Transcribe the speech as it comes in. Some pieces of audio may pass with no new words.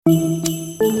Day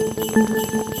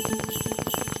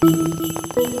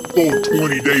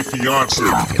Fiance.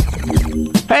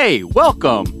 Hey,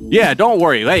 welcome. Yeah, don't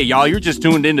worry. Hey, y'all, you're just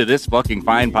tuned into this fucking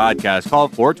fine podcast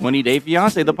called 420 Day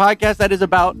Fiance, the podcast that is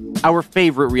about our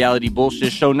favorite reality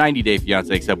bullshit show, 90 Day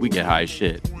Fiance, except we get high as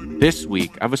shit. This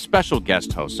week, I have a special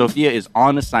guest host. Sophia is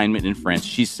on assignment in France.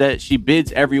 She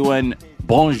bids everyone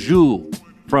bonjour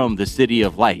from the city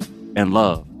of light and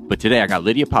love. But today, I got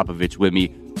Lydia Popovich with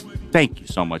me. Thank you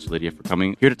so much, Lydia, for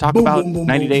coming here to talk about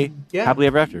 90 Day Happily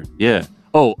Ever After. Yeah.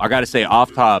 Oh, I got to say,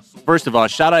 off top, first of all,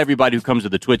 shout out everybody who comes to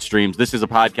the Twitch streams. This is a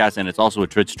podcast, and it's also a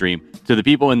Twitch stream. To the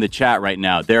people in the chat right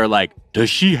now, they're like, does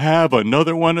she have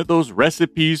another one of those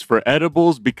recipes for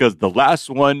edibles? Because the last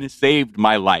one saved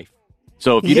my life.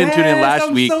 So if you didn't tune in last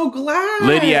week, so glad.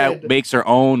 Lydia makes her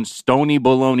own Stony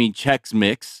Bologna Chex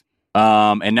Mix.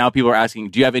 And now people are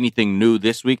asking, do you have anything new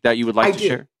this week that you would like to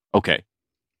share? Okay.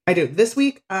 I do. This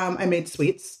week, I made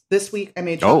sweets. This week, I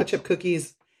made chocolate chip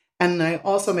cookies. And I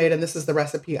also made, and this is the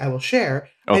recipe I will share,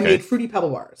 I made Fruity Pebble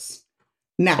bars.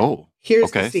 Now, here's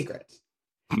the secret.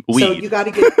 Weed. So you got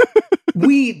to get,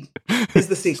 weed is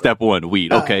the secret. Step one,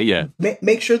 weed. Okay, yeah.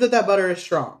 Make sure that butter is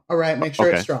strong, all right? Make sure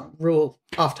it's strong. Rule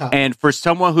off top. And for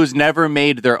someone who's never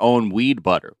made their own weed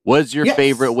butter, what's your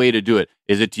favorite way to do it?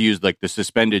 Is it to use like the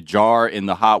suspended jar in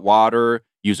the hot water?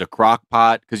 Use a crock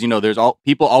pot? Because, you know,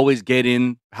 people always get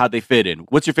in how they fit in.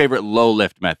 What's your favorite low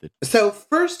lift method? So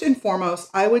first and foremost,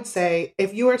 I would say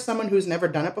if you are someone who's never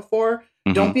done it before,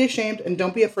 don't be ashamed and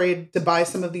don't be afraid to buy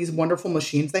some of these wonderful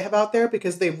machines they have out there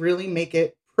because they really make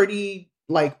it pretty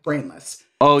like brainless.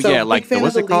 Oh, so, yeah. Like,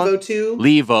 what's it called? Levo 2.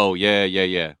 Levo.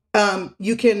 Yeah.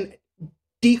 You can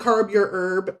decarb your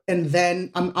herb and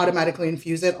then automatically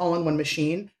infuse it all in one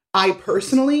machine. I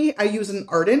use an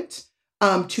Ardent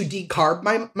to decarb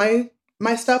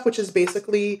my stuff, which is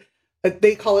basically,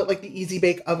 they call it like the Easy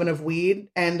Bake Oven of weed.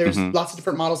 And there's lots of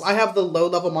different models. I have the low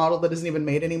level model that isn't even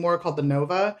made anymore called the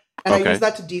Nova. And I use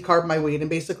that to decarb my weed. And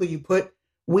basically you put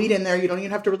weed in there. You don't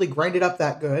even have to really grind it up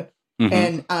that good.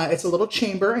 And it's a little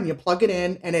chamber and you plug it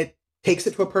in and it takes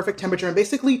it to a perfect temperature and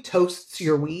basically toasts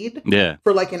your weed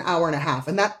for like an hour and a half.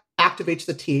 And that activates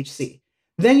the THC.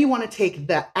 Then you want to take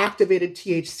that activated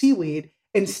THC weed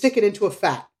and stick it into a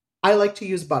fat. I like to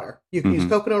use butter. You can use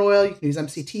coconut oil, you can use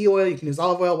MCT oil, you can use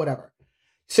olive oil, whatever.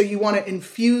 So you want to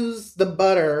infuse the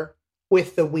butter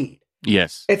with the weed.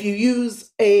 Yes. If you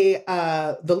use the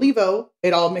Levo,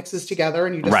 it all mixes together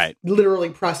and you just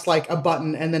literally press like a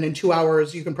button and then in 2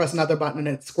 hours you can press another button and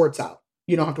it squirts out.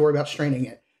 You don't have to worry about straining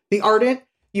it. The Ardent,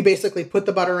 you basically put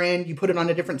the butter in, you put it on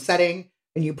a different setting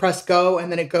and you press go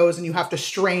and then it goes and you have to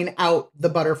strain out the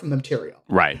butter from the material.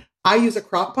 Right. I use a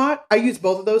crock pot. I use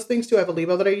both of those things too. I have a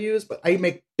Levo that I use, but I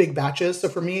make big batches. So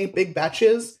for me, big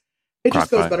batches, it just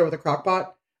goes better with a crock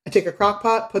pot. I take a crock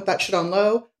pot, put that shit on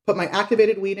low, put my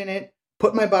activated weed in it,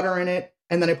 put my butter in it,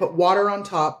 and then I put water on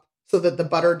top so that the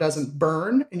butter doesn't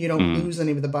burn and you don't lose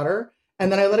any of the butter.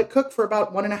 And then I let it cook for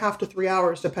about 1.5 to 3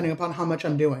 hours, depending upon how much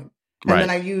I'm doing. And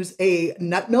then I use a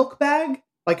nut milk bag,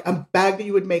 like a bag that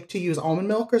you would make to use almond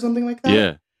milk or something like that.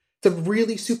 Yeah. It's a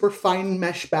really super fine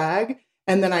mesh bag.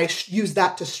 And then I use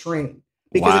that to strain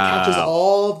because it catches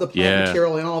all of the plant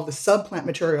material and all of the subplant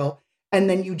material. And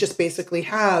then you just basically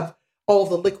have all of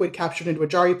the liquid captured into a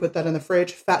jar. You put that in the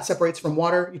fridge. Fat separates from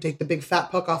water. You take the big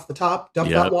fat puck off the top,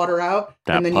 dump that water out,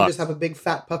 and then you just have a big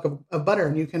fat puck of butter.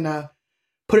 And you can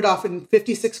put it off in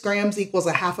 56 grams equals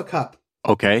a half a cup.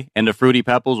 Okay. And the Fruity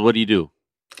Pebbles, what do?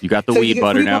 You got the weed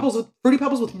butter now? Fruity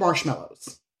Pebbles with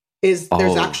marshmallows. There's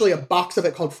actually a box of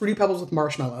it called Fruity Pebbles with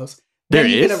marshmallows. Then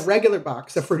you get a regular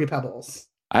box of Fruity Pebbles.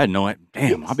 I had no idea.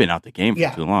 Damn, I've been out the game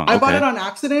for too long. I bought it on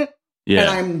accident, and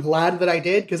I'm glad that I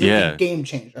did because it's a game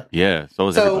changer. Yeah, so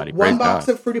is everybody. One box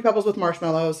of Fruity Pebbles with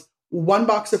marshmallows, one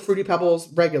box of Fruity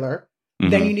Pebbles regular.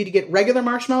 Then you need to get regular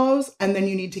marshmallows, and then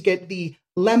you need to get the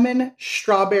lemon,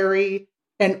 strawberry,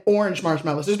 and orange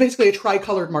marshmallows. There's basically a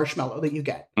tricolored marshmallow that you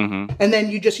get. And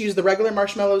then you just use the regular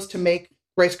marshmallows to make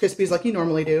Rice Krispies like you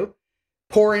normally do.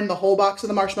 Pour in the whole box of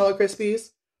the Marshmallow Krispies.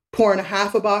 Pour in a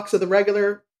half a box of the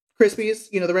regular Krispies,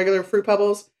 the regular Fruit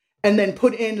Pebbles, and then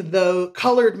put in the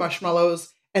colored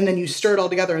marshmallows, and then you stir it all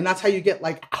together. And that's how you get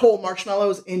like whole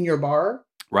marshmallows in your bar.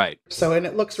 Right. So, and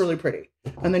it looks really pretty.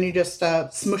 And then you just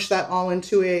smush that all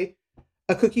into a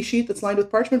cookie sheet that's lined with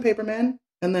parchment paper, man,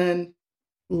 and then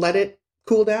let it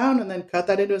cool down and then cut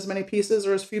that into as many pieces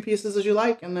or as few pieces as you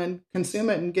like and then consume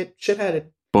it and get shitheaded.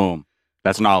 Boom.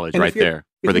 That's knowledge right there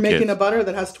for the kids. If you're making a butter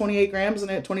that has 28 grams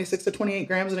in it, 26 to 28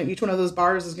 grams in it, each one of those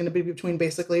bars is going to be between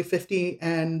basically 50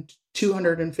 and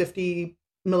 250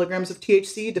 milligrams of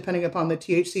THC, depending upon the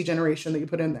THC generation that you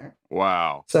put in there.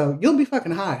 Wow. So you'll be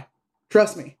fucking high.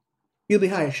 Trust me. you'll be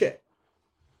high as shit.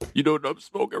 You know what I'm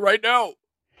smoking right now?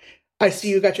 I see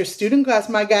you got your student glass,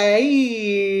 my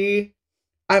guy.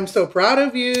 I'm so proud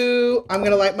of you. I'm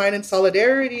going to light mine in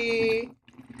solidarity.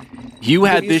 You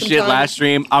had this shit time. last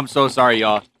stream. I'm so sorry,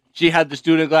 y'all. She had the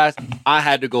student glass. I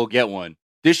had to go get one.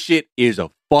 This shit is a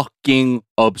fucking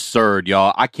absurd,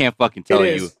 y'all. I can't fucking tell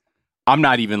you. I'm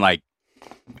not even like,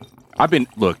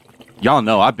 look, y'all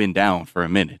know I've been down for a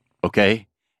minute, okay?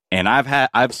 And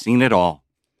I've seen it all.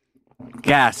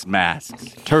 Gas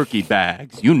masks, turkey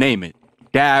bags, you name it.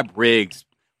 Dab rigs,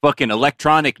 fucking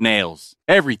electronic nails,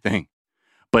 everything.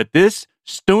 But this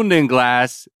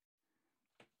Stundenglass,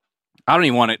 I don't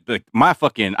even want it. Like,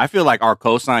 I feel like our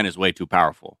cosign is way too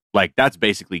powerful. Like, that's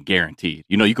basically guaranteed.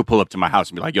 You know, you could pull up to my house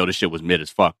and be like, yo, this shit was mid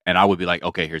as fuck. And I would be like,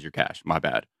 okay, here's your cash. My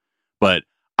bad. But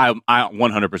I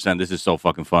 100%, this is so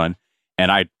fucking fun.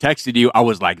 And I texted you. I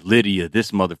was like, Lydia,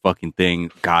 this motherfucking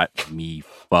thing got me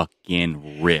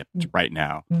fucking ripped right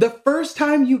now. The first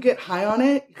time you get high on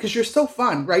it, because you're so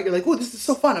fun, right? You're like, oh, this is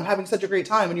so fun. I'm having such a great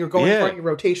time. And you're going for your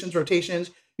rotations.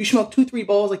 You smoke 2-3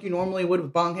 bowls like you normally would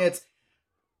with bong hits.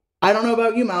 I don't know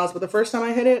about you, Miles, but the first time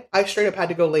I hit it, I straight up had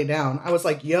to go lay down. I was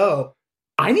like, yo,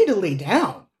 I need to lay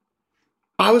down.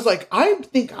 I was like, I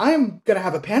think I'm going to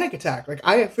have a panic attack. Like,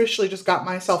 I officially just got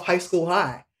myself high school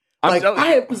high. Like,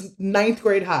 I was 9th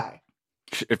grade high.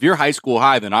 If you're high school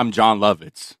high, then I'm John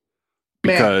Lovitz.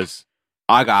 Because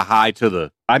I got high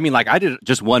I did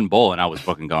just one bowl and I was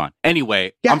fucking gone.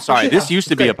 Anyway, I'm sorry. This used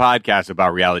to be a podcast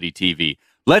about reality TV.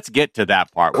 Let's get to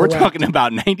that part. Correct. We're talking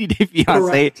about 90 Day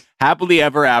Fiancé, Happily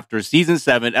Ever After, Season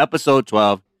 7, Episode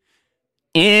 12.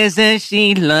 Isn't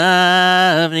she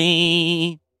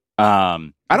lovely? I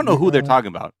don't know who they're talking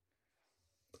about.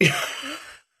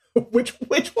 Which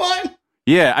one?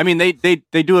 Yeah, I mean, they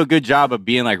do a good job of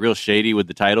being, like, real shady with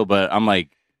the title, but I'm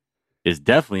like, it's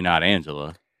definitely not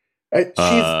Angela.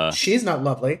 She's not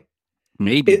lovely.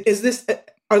 Maybe. Is this...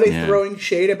 Are they throwing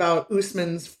shade about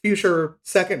Usman's future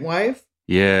second wife?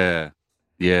 Yeah.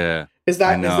 Is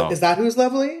that who's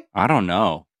lovely? I don't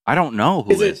know. I don't know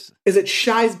who is. Is it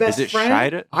Shy's best friend?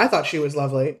 Shida? I thought she was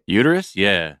lovely. Uterus?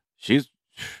 Yeah. She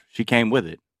came with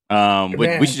it.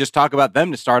 We should just talk about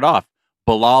them to start off.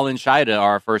 Bilal and Shida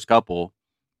are our first couple.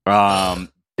 They're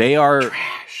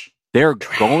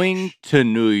going to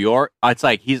New York. It's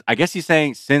like I guess he's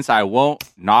saying, since I won't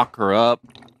knock her up,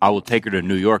 I will take her to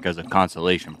New York as a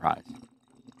consolation prize.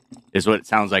 Is what it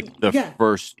sounds like the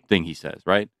first thing he says,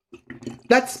 right?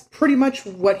 That's pretty much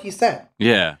what he said.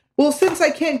 Yeah. Well, since I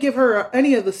can't give her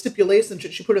any of the stipulations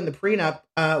that she put in the prenup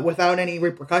without any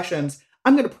repercussions,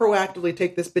 I'm going to proactively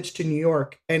take this bitch to New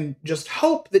York and just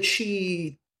hope that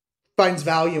she finds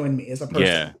value in me as a person.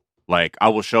 Yeah. Like, I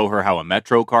will show her how a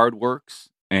Metro card works,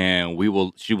 and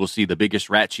she will see the biggest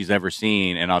rat she's ever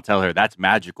seen, and I'll tell her that's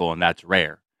magical and that's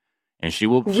rare. And she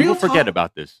will forget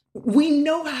about this. We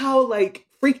know how, like,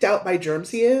 freaked out by germs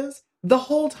he is. The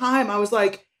whole time I was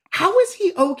like, how is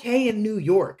he okay in New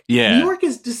York? Yeah. New York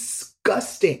is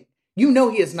disgusting. You know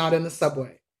he is not in the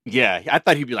subway. Yeah, I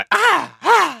thought he'd be like,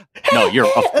 No,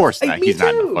 of course not. He's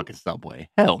not in the fucking subway.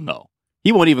 Hell no.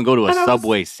 He won't even go to a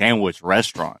Subway sandwich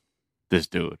restaurant, this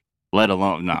dude, let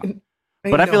alone, nah.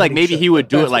 But I feel like maybe he would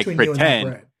do it like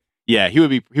pretend. Yeah, he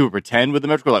would pretend with the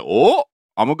Metro, like, oh,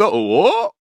 I'm going to go,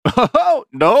 oh,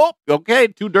 nope, okay,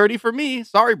 too dirty for me.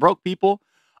 Sorry, broke people.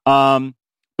 But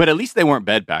at least they weren't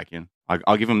bed packing.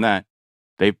 I'll give them that.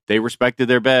 They respected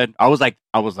their bed. I was like,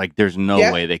 there's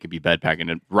no way they could be bed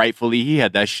packing. And rightfully, he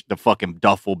had the fucking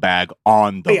duffel bag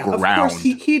on the ground. Of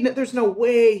course, there's no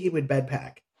way he would bed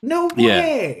pack. No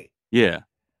way. Yeah.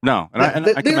 No, and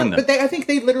I commend them. But I think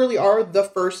they literally are the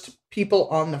first people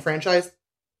on the franchise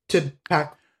to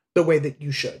pack the way that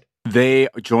you should. They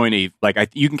join you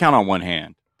can count on one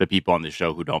hand the people on the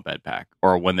show who don't bed pack,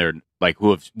 or when they're like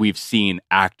we've seen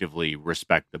actively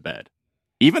respect the bed,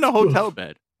 even a hotel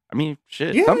bed. I mean,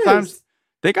 shit. Yes. Sometimes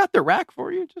they got the rack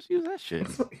for you. Just use that shit.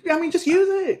 I mean, just use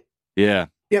it. Yeah.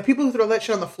 Yeah. People who throw that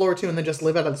shit on the floor too and then just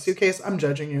live out of the suitcase. I'm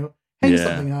judging you. Hang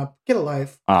something up. Get a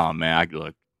life. Oh man, I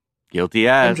look guilty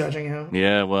ass. I'm judging you.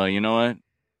 Yeah. Well, you know what?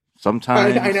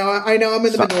 Sometimes I know. I'm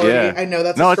in the minority. Yeah. I know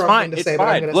that's a strong thing to say, but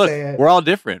I'm going to say it. We're all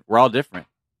different. But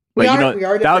we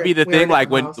are that would be the thing. Like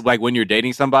when you're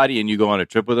dating somebody and you go on a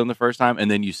trip with them the first time,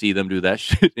 and then you see them do that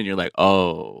shit, and you're like,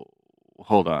 oh,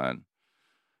 hold on.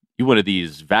 You one of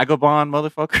these vagabond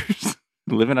motherfuckers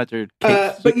living at your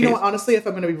but you know what, honestly, if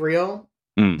I'm going to be real,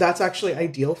 that's actually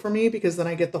ideal for me, because then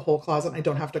I get the whole closet and I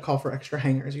don't have to call for extra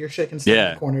hangers. Your shit can stay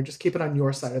in the corner. Just keep it on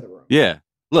your side of the room. Yeah.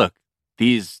 Look,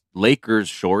 these Lakers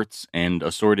shorts and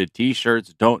assorted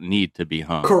t-shirts don't need to be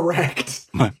hung. Correct.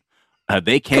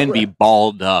 They can be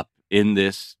balled up in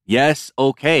this. Yes,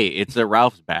 okay, it's a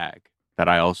Ralph's bag that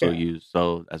I also Yeah. use.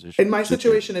 So as a In my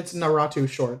situation, it's Naruto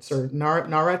shorts or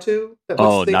Naruto.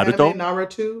 Oh, the Naruto? anime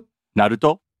Naruto?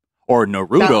 Naruto or That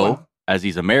Naruto, one. as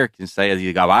these Americans say, as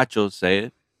these gabachos say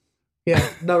it. Yeah,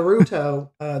 Naruto.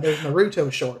 There's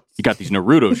Naruto shorts. You got these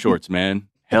Naruto shorts, man.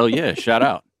 Hell yeah, shout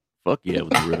out. Fuck yeah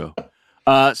with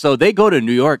Naruto. So they go to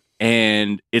New York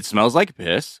and it smells like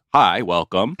piss. Hi,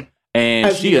 welcome. And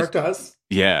As New she is, York does.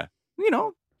 yeah,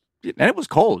 and it was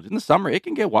cold in the summer. It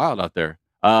can get wild out there.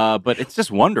 But it's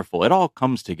just wonderful. It all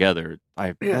comes together.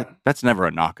 That's never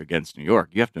a knock against New York.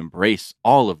 You have to embrace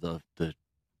all of the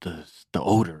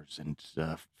odors and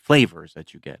flavors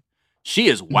that you get. She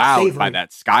is wowed by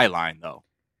that skyline, though.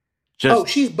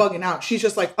 She's bugging out. She's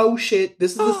just like, oh shit,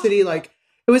 this is the city. Like,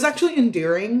 it was actually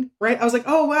endearing, right? I was like,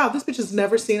 oh wow, this bitch has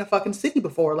never seen a fucking city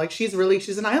before. Like, she's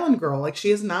an island girl. Like,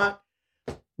 she is not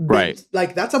right.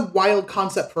 Like, that's a wild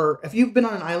concept for if you've been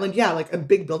on an island. Yeah, like a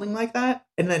big building like that,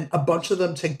 and then a bunch of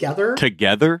them together.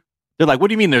 They're like, what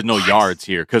do you mean? There's no yards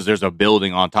here because there's a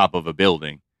building on top of a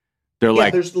building. They're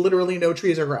like, there's literally no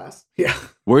trees or grass. Yeah.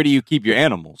 Where do you keep your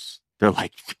animals? They're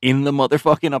like, in the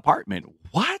motherfucking apartment.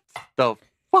 What the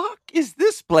fuck is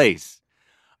this place?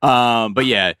 But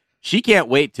yeah, she can't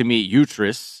wait to meet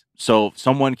Utris so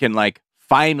someone can like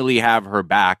finally have her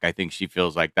back. I think she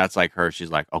feels like that's like her. She's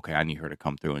like, okay, I need her to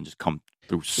come through and just come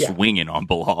through swinging on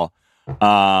Bilal.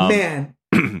 Man,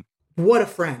 what a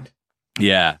friend.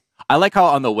 Yeah. I like how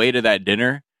on the way to that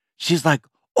dinner, she's like,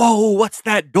 oh, what's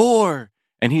that door?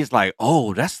 And he's like,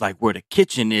 oh, that's like where the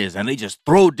kitchen is. And they just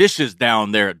throw dishes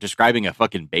down there, describing a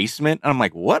fucking basement. And I'm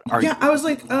like, what are you? Yeah, I was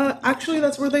like, actually,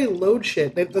 that's where they load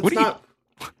shit.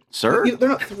 Sir? They're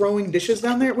not throwing dishes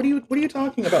down there. What are you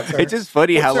talking about, sir? It's just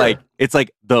funny how, like, it's like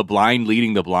the blind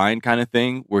leading the blind kind of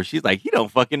thing, where she's like, he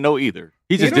don't fucking know either.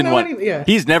 He just didn't want,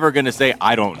 he's never going to say,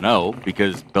 I don't know,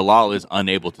 because Bilal is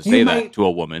unable to say that to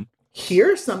a woman.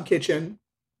 Hear some kitchen,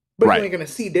 but you ain't going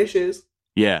to see dishes.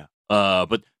 Yeah.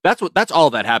 But that's all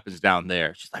that happens down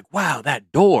there. She's like, wow,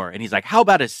 that door. And he's like, how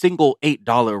about a single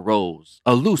 $8 rose,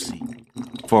 a Lucy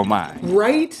for my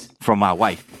wife?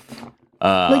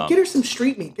 Like, get her some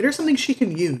street meat. Get her something she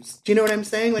can use. Do you know what I'm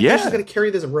saying? Like, she's going to carry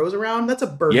this rose around. That's a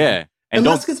burden. Yeah. And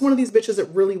unless it's one of these bitches that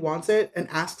really wants it and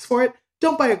asks for it,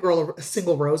 don't buy a girl a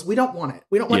single rose. We don't want it.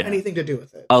 We don't want anything to do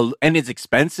with it. And it's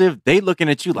expensive. They looking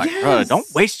at you like, bro, don't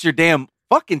waste your damn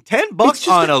fucking $10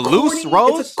 on a loose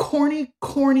rose. It's a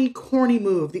corny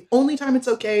move. The only time it's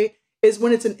okay is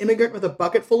when it's an immigrant with a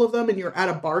bucket full of them and you're at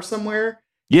a bar somewhere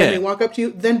and they walk up to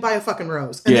you, then buy a fucking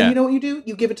rose. And then you know what you do?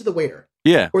 You give it to the waiter.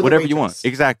 Yeah, or whatever you want.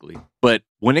 Exactly. But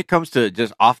when it comes to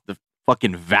just off the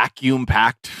fucking vacuum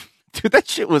packed, dude, that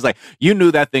shit was like, you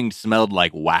knew that thing smelled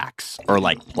like wax or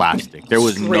like plastic. There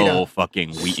was no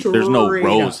fucking wheat. There's no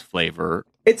rose flavor.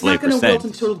 It's not going to wilt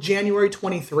until January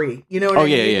 23. You know what I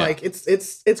mean? Yeah. Like,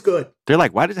 it's good. They're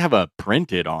like, why does it have a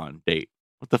printed on date?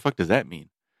 What the fuck does that mean?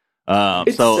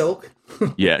 It's silk.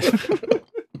 Yeah.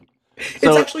 It's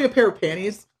actually a pair of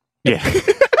panties. Yeah.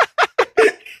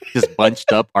 Just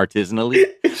bunched up artisanally.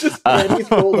 It's just panties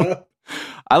rolled up.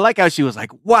 I like how she was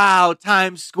like, wow,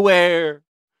 Times Square,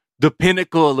 the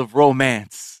pinnacle of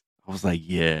romance. I was like,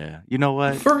 yeah, you know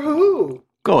what? For who?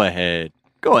 Go ahead,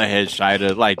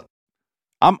 Shida. Like,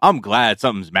 I'm glad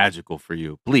something's magical for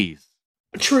you. Please.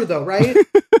 True though, right?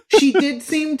 She did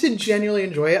seem to genuinely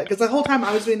enjoy it because the whole time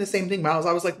I was doing the same thing, Miles.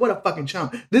 I was like, what a fucking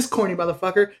chump. This corny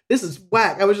motherfucker. This is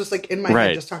whack. I was just like in my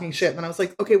head just talking shit. And then I was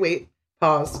like, okay, wait,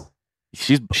 pause.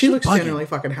 She looks bugging. Genuinely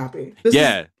fucking happy. This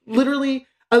is literally,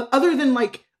 other than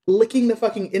like licking the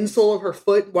fucking insole of her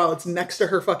foot while it's next to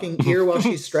her fucking ear while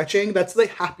she's stretching, that's the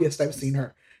happiest I've seen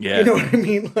her. Yeah. You know what I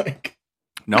mean? Like,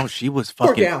 no, she was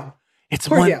fucking. Poor gal. It's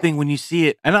one thing when you see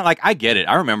it, and I get it.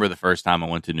 I remember the first time I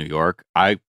went to New York.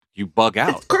 You bug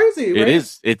out. It's crazy, right?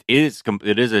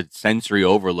 It is a sensory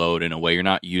overload in a way. You're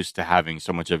not used to having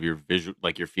so much of your visual,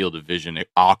 like your field of vision,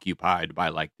 occupied by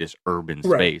like this urban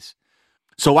space.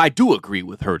 So I do agree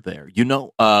with her there, you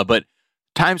know. But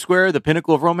Times Square, the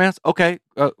pinnacle of romance. Okay,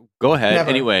 go ahead. Never.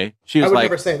 Anyway, she was like,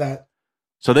 never say that.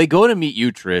 So they go to meet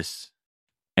Utris,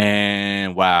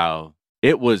 and wow,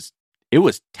 it was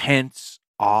tense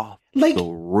off like the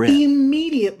rip.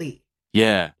 Immediately.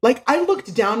 Yeah. Like, I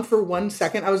looked down for 1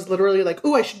 second. I was literally like,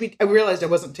 oh, I realized I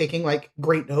wasn't taking, like,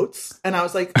 great notes. And I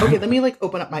was like, okay, let me, like,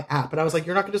 open up my app. And I was like,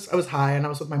 you're not going to I was high, and I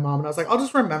was with my mom, and I was like, I'll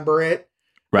just remember it.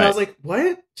 Right. And I was like,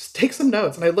 what? Just take some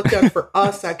notes. And I looked down for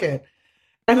a second.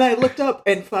 And I looked up,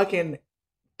 and fucking,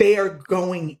 they are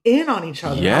going in on each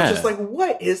other. Yeah. I was just like,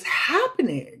 what is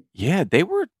happening? Yeah,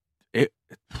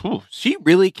 she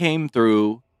really came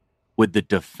through with the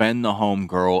defend the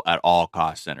homegirl at all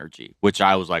costs energy, which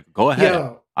I was like, go ahead.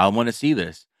 Yo. I want to see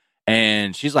this.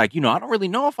 And she's like, I don't really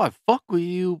know if I fuck with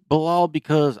you, Bilal,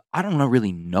 because I don't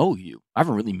really know you. I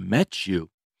haven't really met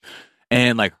you.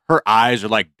 And like her eyes are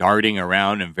like darting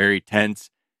around and very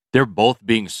tense. They're both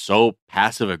being so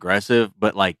passive aggressive,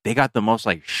 but like they got the most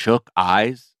like shook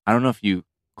eyes. I don't know if you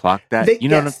clocked that.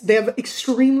 They have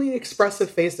extremely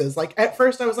expressive faces. Like at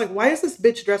first I was like, why is this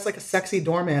bitch dressed like a sexy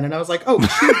doorman? And I was like, oh,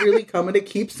 she's really coming to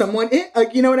keep someone in.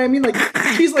 Like, you know what I mean? Like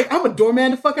she's like, I'm a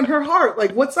doorman to fucking her heart.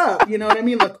 Like, what's up? You know what I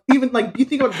mean? Like even like you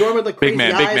think about a doorman like crazy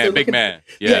big man.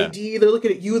 Yeah. The ID, they're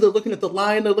looking at you, they're looking at the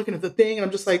line, they're looking at the thing, and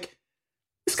I'm just like,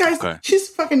 this guy's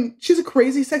she's a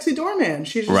crazy sexy doorman.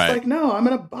 She's just like, no, I'm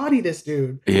gonna body this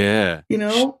dude. Yeah.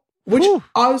 Which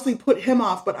obviously put him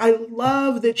off, but I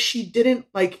love that she didn't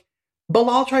like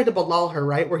Bilal tried to Bilal her,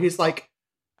 right? Where he's like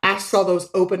asks all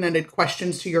those open-ended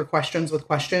questions to your questions with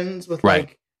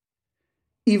like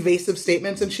evasive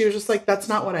statements, and she was just like, that's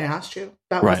not what I asked you.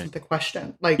 That wasn't the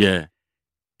question. Like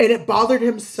and it bothered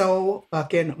him so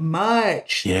fucking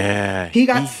much. Yeah. He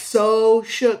got so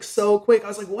shook so quick. I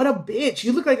was like, what a bitch.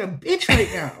 You look like a bitch right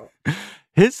now.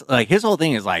 His whole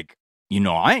thing is like,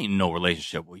 I ain't in no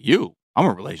relationship with you. I'm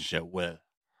in a relationship with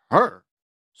her.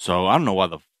 So I don't know why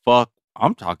the fuck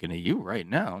I'm talking to you right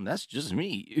now. And that's just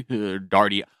me.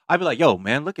 Darty. I'd be like, yo,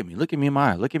 man, look at me. Look at me in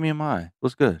my eye. Look at me in my eye.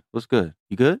 What's good? What's good?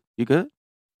 You good? You good?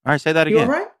 All right, say that again. You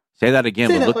all right? Say that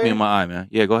again, but look me in my eye, man.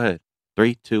 Yeah, go ahead.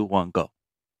 3, 2, 1, go.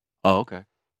 Oh, okay.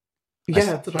 Yeah,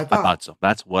 that's what I thought. I thought so.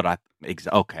 That's what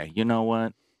okay, you know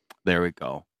what? There we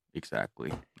go. Exactly.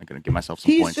 I'm going to give myself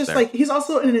some points there. He's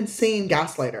also an insane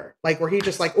gaslighter. Like, where he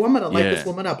just like, oh, I'm going to light this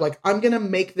woman up. Like, I'm going to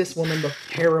make this woman look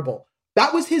terrible.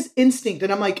 That was his instinct.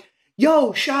 And I'm like,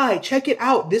 yo, Shy, check it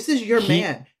out. This is your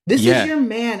man. This is your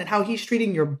man and how he's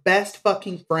treating your best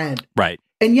fucking friend. Right.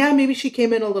 And yeah, maybe she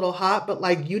came in a little hot, but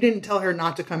like, you didn't tell her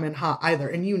not to come in hot either.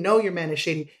 And your man is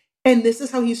shady. And this is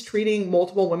how he's treating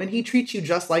multiple women. He treats you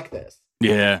just like this.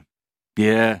 Yeah.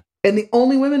 Yeah. And the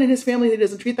only women in his family that he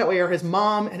doesn't treat that way are his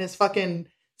mom and his fucking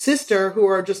sister, who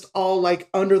are just all like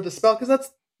under the spell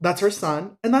because that's her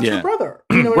son and that's her brother.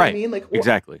 You know what I mean? Like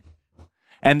exactly.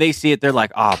 And they see it. They're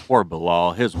like, poor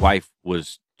Bilal. His wife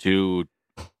was too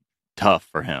tough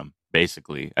for him.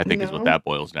 Basically, I think is what that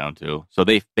boils down to. So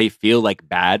they feel like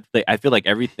bad. I feel like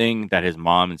everything that his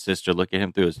mom and sister look at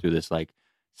him through is through this like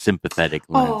sympathetic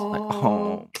lens.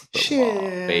 Bilal,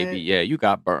 shit, baby, yeah, you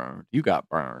got burned. You got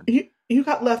burned. You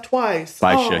got left twice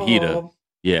by Shahida.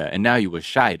 Yeah, and now you with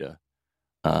Shida.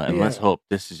 And let's hope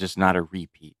this is just not a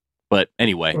repeat. But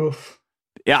anyway,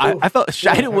 I felt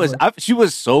Shida she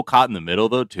was so caught in the middle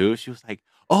though too. She was like,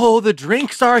 oh, the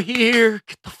drinks are here.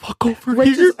 Get the fuck over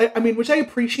here. Which I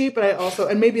appreciate, but I also,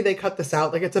 and maybe they cut this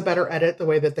out. Like, it's a better edit the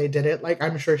way that they did it. Like,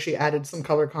 I'm sure she added some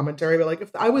color commentary, but like,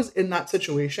 if I was in that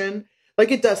situation,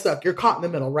 like, it does suck. You're caught in the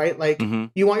middle, right? Like,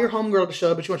 you want your homegirl to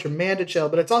chill, but you want your man to chill,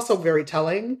 but it's also very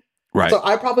telling. Right. So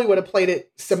I probably would have played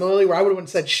it similarly, where I would have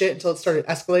said shit until it started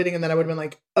escalating, and then I would have been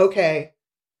like, okay,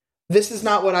 this is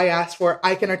not what I asked for.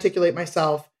 I can articulate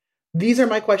myself. These are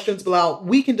my questions, Bilal.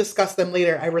 We can discuss them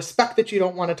later. I respect that you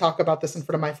don't want to talk about this in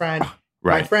front of my friend.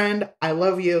 Right. My friend, I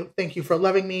love you. Thank you for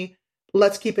loving me.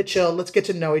 Let's keep it chill. Let's get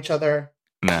to know each other.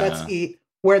 Let's eat.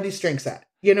 Where are these drinks at?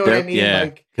 You know what I mean?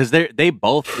 Yeah. Because they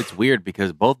both, it's weird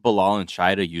because both Bilal and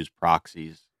Shida use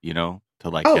proxies, to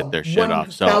like get their shit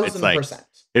off. So it's like,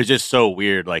 it's just so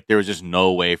weird. Like, there was just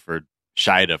no way for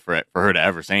Shida for her to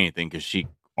ever say anything because she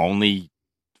only,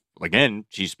 again,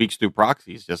 she speaks through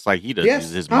proxies just like he does. Yes,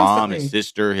 his constantly. Mom, his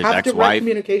sister, his ex-wife. Direct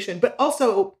communication. But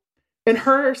also, in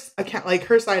her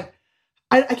side,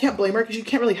 I can't blame her because you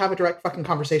can't really have a direct fucking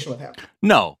conversation with him.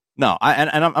 No.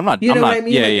 I'm not. You know what I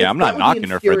mean? Yeah. I'm not knocking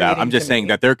her for that. I'm just saying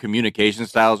that their communication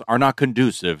styles are not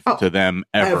conducive to them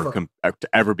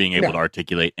ever being able to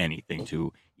articulate anything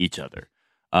to each other.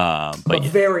 But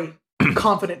very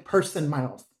confident person,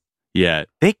 Miles. Yeah,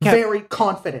 very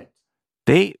confident.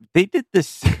 They did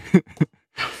this.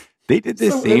 They did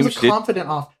this same shit. Confident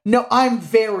off. No, I'm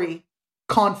very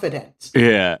confident.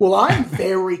 Yeah. Well, I'm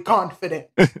very confident.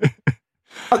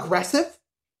 Aggressive?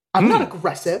 I'm not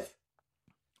aggressive.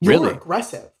 You're really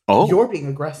aggressive. Oh, you're being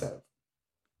aggressive.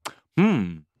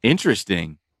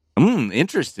 Interesting.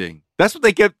 Interesting. That's what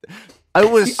they kept. I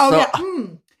was.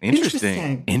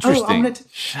 Interesting. Oh, I'm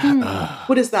gonna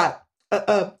what is that?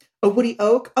 A Woody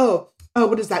Oak? Oh,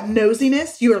 what is that?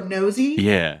 Nosiness? You are nosy?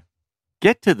 Yeah.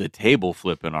 Get to the table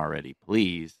flipping already,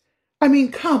 please. I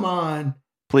mean, come on.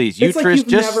 Please, you Trish,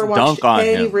 just dunk on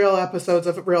him. Any real episodes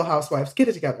of Real Housewives? Get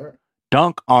it together.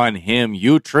 Dunk on him,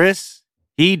 Utris.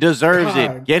 He deserves it.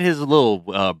 God. Get his little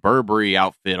Burberry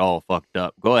outfit all fucked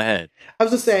up. Go ahead. I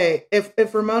was to say,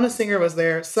 if Ramona Singer was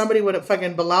there, somebody would have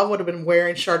fucking Bilal would have been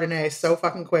wearing Chardonnay so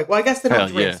fucking quick. Well, I guess they don't Hell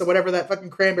drink, yeah. so whatever that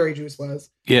fucking cranberry juice was.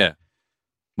 Yeah.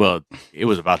 Well, it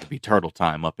was about to be turtle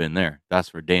time up in there. That's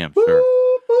for damn sure.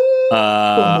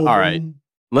 All right.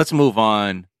 Let's move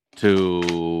on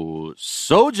to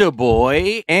Soulja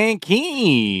Boy and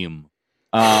Keem.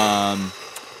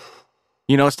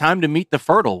 You know, it's time to meet the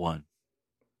fertile one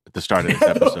at the start of this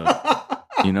episode.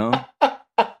 You know?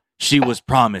 She was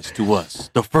promised to us,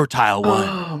 the fertile one.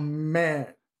 Oh, man.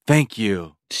 Thank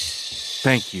you.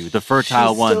 Thank you. The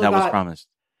fertile She's one still that was got promised.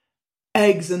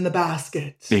 Eggs in the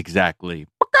basket. Exactly.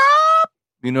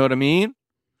 You know what I mean?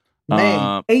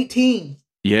 Man, 18.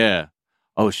 Yeah.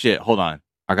 Oh shit. Hold on.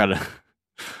 I gotta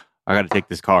take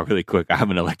this call really quick. I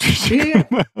have an electrician.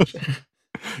 Yeah.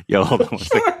 Yo, hold on one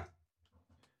second. Sure.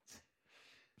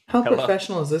 How Hello?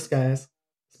 professional is this, guys?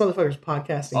 This motherfucker's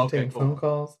podcasting and Okay, taking cool. phone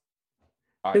calls.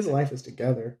 All His right. life is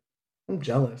together. I'm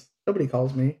jealous. Nobody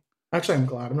calls me. Actually, I'm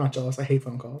glad. I'm not jealous. I hate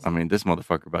phone calls. I mean, this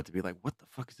motherfucker about to be like, what the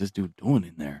fuck is this dude doing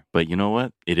in there? But you know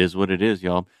what? It is what it is,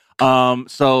 y'all.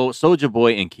 So Soulja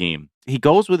Boy and Keem, he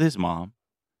goes with his mom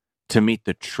to meet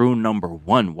the true number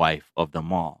one wife of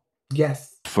them all.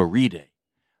 Yes. Faride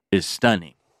is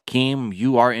stunning. Keem,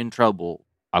 you are in trouble,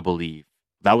 I believe.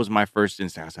 That was my first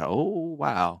instinct. I said, oh,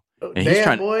 wow. Oh, And he's damn,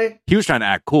 trying- boy. He was trying to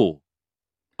act cool.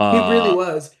 He really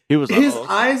was. He was like, His oh,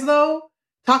 eyes, though,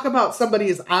 talk about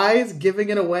somebody's eyes giving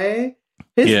it away.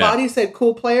 His Yeah. body said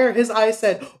cool player. His eyes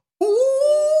said,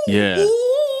 ooh. Yeah.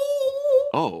 Ooh.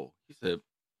 oh, he said,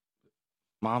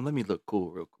 Mom, let me look cool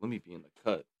real quick. Let me be in the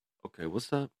cut. Okay,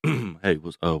 what's up? Hey,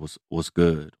 what's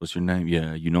good? What's your name?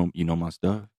 Yeah, you know my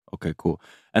stuff? Okay, cool.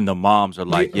 And the moms are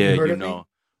like, You yeah, heard you of me? know,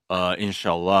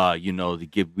 inshallah, you know,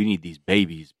 we need these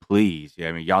babies, please. Yeah,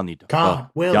 I mean, y'all need to God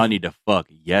fuck. willing. Y'all need to fuck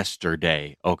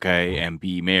yesterday, okay, and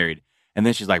be married. And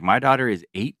then she's like, my daughter is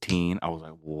 18. I was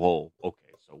like, whoa,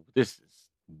 okay, so this is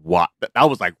what? I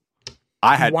was like,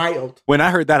 I had Wild. when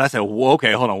I heard that, I said, well,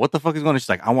 okay, hold on. What the fuck is going on? She's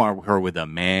like, I want her with a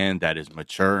man that is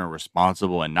mature and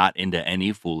responsible and not into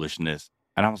any foolishness.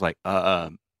 And I was like,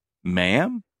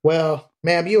 ma'am? Well,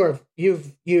 ma'am, do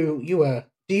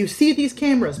you see these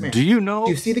cameras, ma'am? Do you know?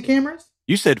 Do you see the cameras?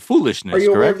 You said foolishness, Are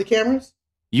you aware of correct? the cameras?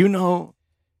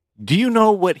 Do you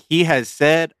know what he has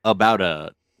said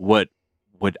about what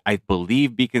would I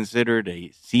believe be considered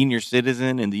a senior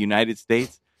citizen in the United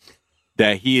States?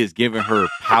 That he is giving her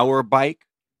power bike,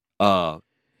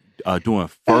 doing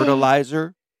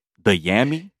fertilizer, the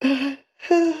Yammy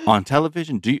on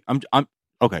television. I'm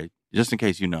okay. Just in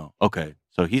case you know. Okay,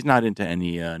 so he's not into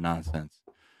any nonsense.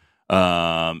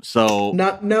 So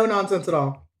No nonsense at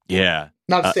all. yeah.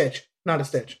 Not a stitch. Not a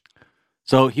stitch.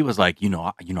 So he was like,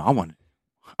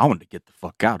 I wanted to get the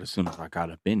fuck out as soon as I got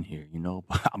up in here, you know.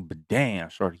 But damn,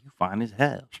 shorty, you fine as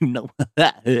hell, you know.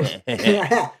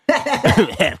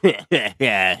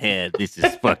 This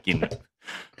is fucking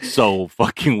so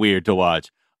fucking weird to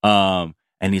watch. And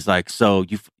he's like, so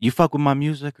you fuck with my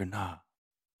music or nah?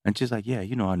 And she's like, yeah,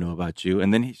 you know, I know about you.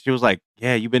 And then she was like,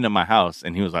 yeah, you've been to my house.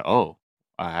 And he was like, oh,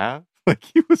 I have. Like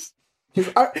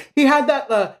He had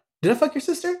that. Did I fuck your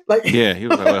sister? Like, yeah. He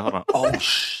was like, wait, hold on. Oh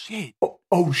shit.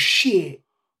 oh shit.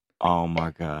 Oh my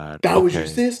god. That was your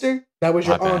Okay. sister. That was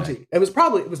your My bad. auntie. It was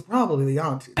probably the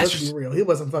auntie. That's Let's just- be real. He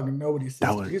wasn't fucking nobody's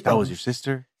sister. That was your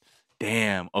sister?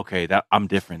 Damn. Okay, that I'm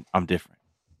different.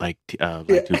 Like 2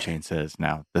 Chainz says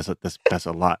now. That's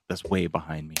a lot. That's way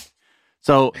behind me.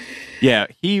 So, yeah,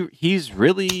 he's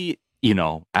really, you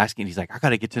know, asking. He's like, I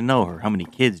gotta get to know her. How many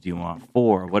kids do you want?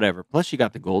 4 or whatever. Plus, she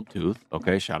got the gold tooth.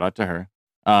 Okay, shout out to her.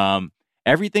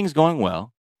 Everything's going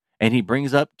well, and he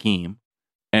brings up Keem,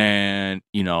 and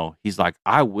you know, he's like,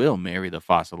 I will marry the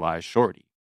fossilized shorty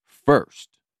first.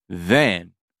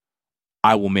 Then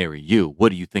I will marry you. What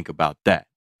do you think about that?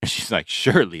 And she's like,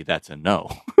 surely that's a no.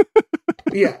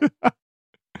 Yeah.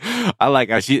 I like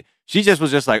how she just was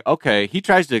just like, okay. He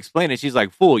tries to explain it. She's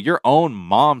like, fool, your own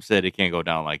mom said it can't go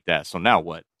down like that. So now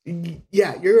what?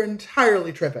 Yeah, you're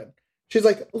entirely tripping. She's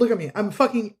like, look at me. I'm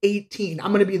fucking 18. I'm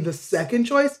going to be the second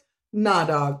choice? Nah,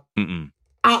 dog. Mm-mm.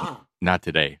 Not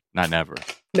today. Not never.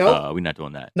 Nope. We're not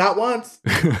doing that. Not once.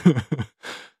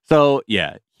 So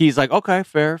yeah, he's like, okay,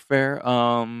 fair.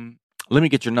 Let me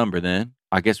get your number then.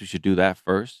 I guess we should do that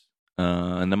first.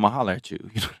 And then I'll holler at you.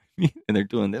 You know what I mean? And they're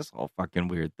doing this whole fucking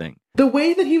weird thing. The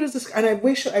way that he was, and I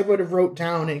wish I would have wrote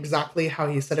down exactly how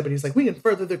he said it, but he's like, we can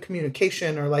further the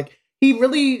communication, or like, he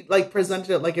really like presented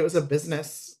it like it was a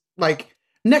business. Like,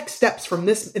 next steps from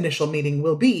this initial meeting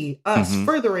will be us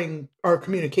furthering our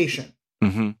communication.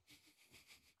 Mm-hmm.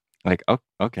 Like, oh,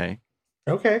 okay.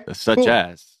 Okay. Such cool.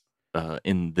 as.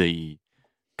 in the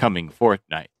coming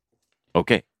fortnight.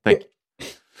 Okay, thank you.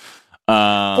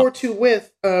 For to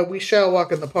with, we shall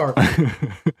walk in the park.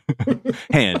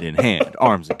 Hand in hand,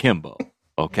 arms akimbo.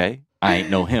 Okay, I ain't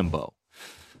no himbo.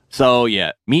 So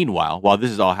yeah. Meanwhile, while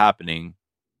this is all happening,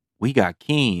 we got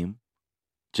Keem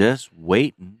just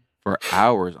waiting for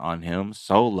hours on him,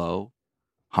 solo,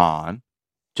 Han,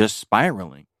 just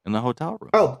spiraling in the hotel room.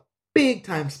 Oh, big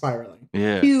time spiraling.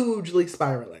 Yeah. Hugely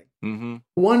spiraling. Mm-hmm.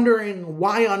 Wondering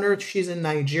why on earth she's in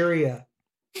Nigeria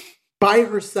by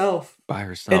herself. By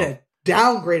herself. In a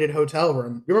downgraded hotel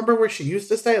room. You remember where she used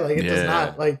to stay? Like, it does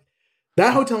not, like,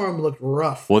 that hotel room looked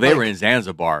rough. Well, they like, were in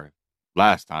Zanzibar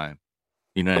last time.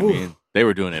 You know what I mean? They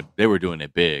were doing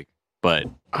it big. But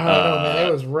I don't know, man.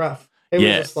 It was rough. It was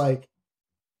just like,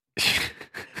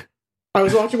 I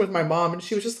was watching with my mom and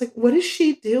she was just like, what is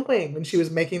she doing? When she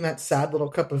was making that sad little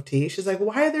cup of tea, she's like,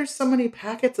 why are there so many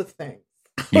packets of things?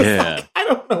 Yeah. Like, I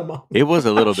don't know, Mom. It was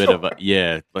a little bit of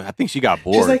a, but I think she got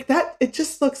bored. She's like, it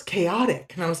just looks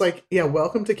chaotic. And I was like, yeah,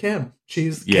 welcome to Kim.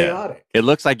 She's chaotic. It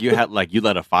looks like you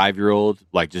let a 5-year-old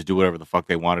like just do whatever the fuck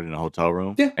they wanted in a hotel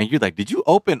room. Yeah. And you're like, did you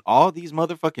open all these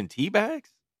motherfucking tea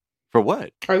bags? For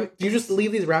what? Do you just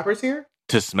leave these wrappers here?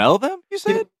 To smell them, you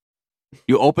said?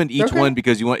 You opened each one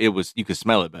because you could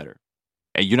smell it better.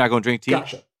 And you're not gonna drink tea?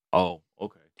 Gotcha. Oh,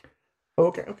 okay.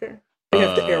 Okay. You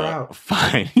have to air out.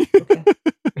 Fine.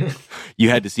 You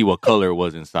had to see what color it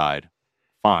was inside.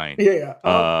 Fine. Yeah.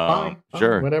 Fine.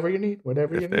 Sure. Whatever you need.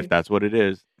 If that's what it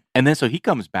is. And then so he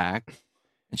comes back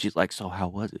and she's like, so how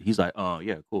was it? He's like, oh,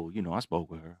 yeah, cool. You know, I spoke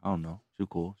with her. I don't know. She was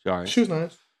cool. She all right. She was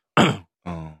nice.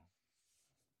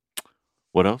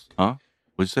 What else? Huh?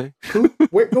 What'd you say? Who?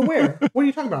 Go where? What are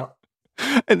you talking about?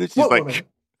 And then she's like, woman?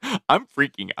 I'm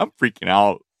freaking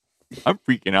out. I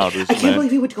can't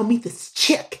believe you went to go meet this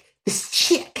chick.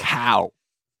 How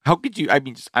could you? I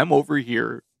mean, I'm over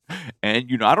here and,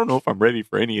 you know, I don't know if I'm ready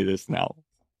for any of this now.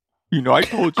 You know, I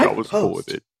told you I was cool with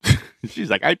it. She's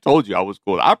like, I told you I was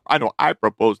cool. I know I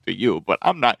proposed to you, but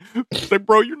I'm not. She's like,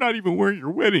 bro, you're not even wearing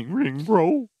your wedding ring,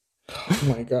 bro. Oh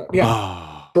my God.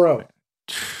 Yeah. Bro.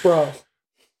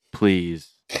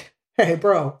 Please. Hey,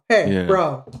 bro.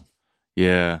 Bro.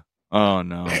 Yeah. Oh,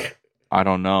 no. I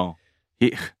don't know.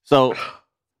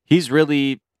 He's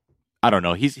really, I don't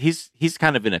know. He's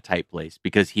kind of in a tight place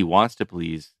because he wants to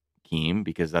please Keem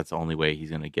because that's the only way he's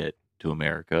going to get to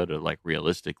America to like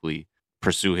realistically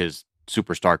pursue his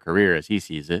superstar career as he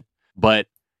sees it. But,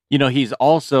 you know, he's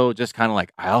also just kind of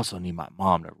like, I also need my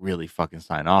mom to really fucking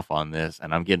sign off on this.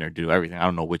 And I'm getting her to do everything. I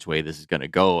don't know which way this is going to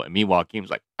go. And meanwhile, Keem's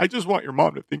like, I just want your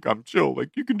mom to think I'm chill.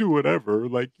 Like, you can do whatever.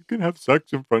 Like, you can have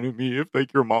sex in front of me if,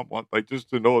 like, your mom wants, like, just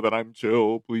to know that I'm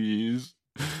chill, please.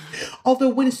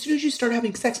 Although, as soon as you start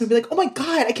having sex, I'm going to be like, oh my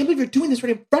God, I can't believe you're doing this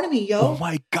right in front of me, yo. Oh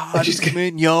my God,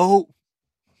 man, yo.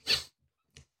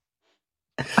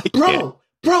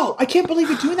 Bro, I can't believe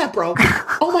you're doing that, bro.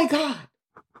 Oh my God.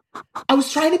 I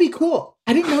was trying to be cool.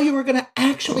 I didn't know you were going to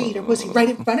actually eat her pussy right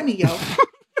in front of me, yo.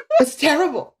 That's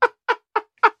terrible.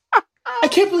 I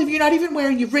can't believe you're not even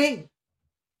wearing your ring.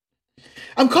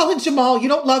 I'm calling Jamal. You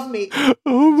don't love me.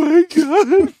 Oh my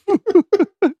God.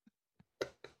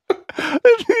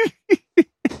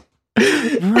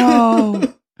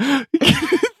 Bro.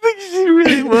 She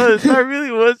really was. That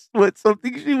really was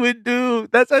something she would do.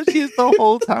 That's how she is the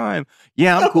whole time.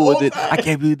 Yeah, I'm cool with it. I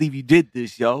can't believe you did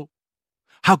this, yo.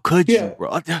 How could you,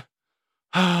 bro?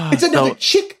 It's another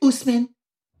chick, Usman.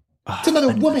 It's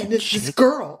another woman. This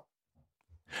girl.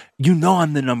 You know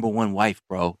I'm the number one wife,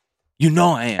 bro. You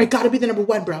know I am. I gotta be the number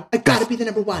one, bro. I gotta be the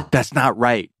number one. That's not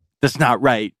right.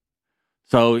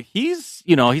 So he's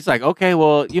like, okay,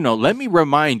 well, you know, let me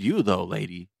remind you though,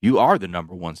 lady, you are the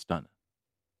number one stunner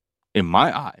in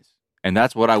my eyes. And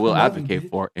that's what I will advocate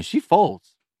for. And she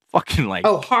folds. Fucking like,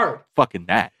 hard. Fucking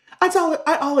that. That's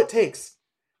all it takes.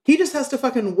 He just has to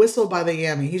fucking whistle by the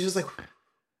yammy. He's just like,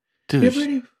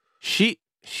 dude, she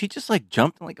just like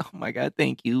jumped and like, oh my God,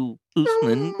 thank you,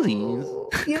 Usman, please.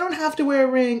 You don't have to wear a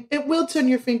ring. It will turn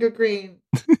your finger green.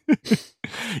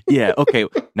 Yeah, okay.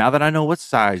 Now that I know what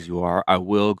size you are, I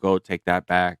will go take that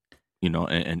back, you know,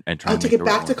 and try. I'll take it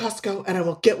back to Costco and I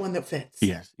will get one that fits.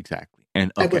 Yes, exactly.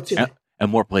 And I will do it.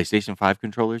 And more PlayStation 5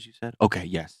 controllers, you said? Okay,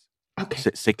 yes.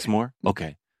 Okay. 6 more?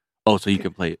 Okay. Oh, so you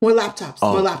can play more laptops.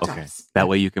 Oh, more laptops. Okay. That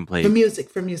way you can play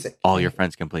for music. All your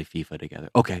friends can play FIFA together.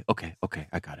 Okay.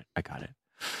 I got it.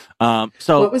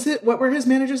 So what was it? What were his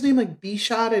managers' name? Like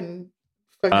B-Shot and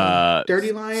fucking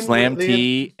Dirty Line? Slam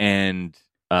T and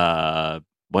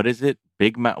what is it?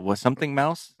 Big Mouse? What something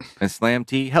Mouse and Slam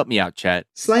T? Help me out, chat.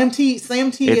 Slam T. It's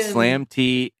and Slam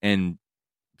T and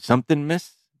something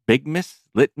Miss. Big Miss.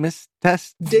 Litmus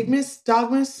Test. Digmus.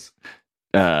 Dogmus.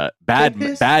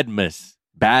 Badmus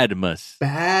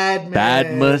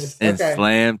and Okay.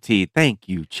 Slam T. Thank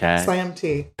you, Chad. Slam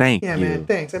T. Thank Yeah, you. man.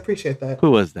 Thanks. I appreciate that.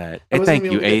 Who was that? I Hey, wasn't thank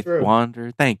able you, to get Eighth through.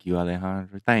 Wander. Thank you,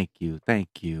 Alejandro. Thank you.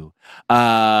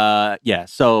 Yeah,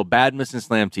 so Badmus and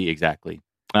Slam T, exactly.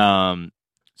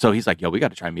 So he's like, yo, we got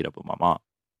to try and meet up with my mom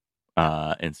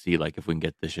and see like if we can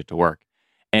get this shit to work.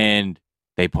 And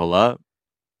they pull up.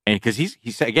 And because he's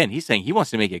saying he wants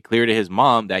to make it clear to his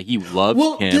mom that he loves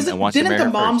Kim and wants to marry her. Didn't the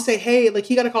mom first. say, hey, like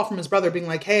he got a call from his brother being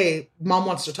like, hey, mom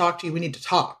wants to talk to you. We need to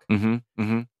talk.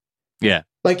 Yeah.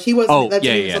 Like he wasn't, that's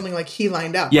yeah. something like he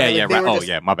lined up. Yeah, right? yeah, Like, right. Oh,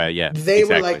 yeah, my bad. Yeah. They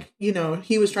exactly. were like, you know,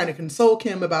 he was trying to console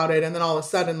Kim about it. And then all of a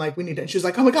sudden, like, we need to, and she was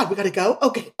like, oh my God, we got to go.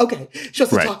 Okay. She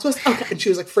wants to talk to us. Okay. And she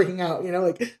was like freaking out, you know,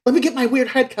 like, let me get my weird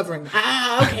head covering.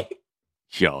 Okay.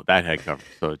 Yo, that head cover.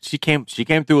 So she came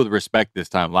through with respect this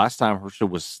time. Last time her shit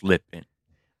was slipping.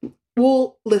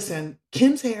 Well, listen,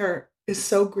 Kim's hair is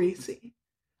so greasy.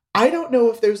 I don't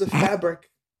know if there's a fabric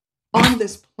on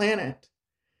this planet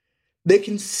that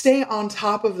can stay on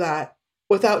top of that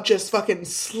without just fucking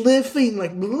slipping,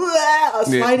 like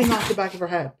sliding off the back of her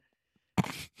head.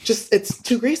 Just, it's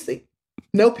too greasy.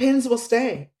 No pins will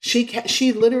stay. She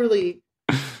literally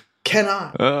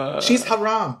cannot. She's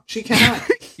haram. She cannot.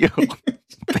 Yo,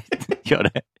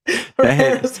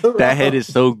 that head is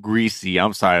so greasy.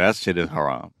 I'm sorry, that shit is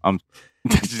haram.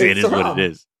 It is what it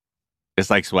is. It's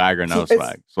like swag or no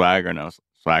swag. Swag or no.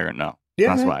 Yeah,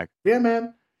 not man. swag. Yeah,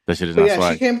 man. That shit is But not yeah,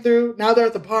 swag. she came through. Now they're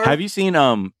at the park. Have you seen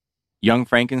Young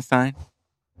Frankenstein?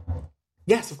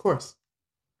 Yes, of course.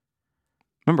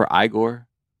 Remember Igor?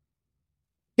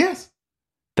 Yes.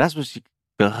 That's what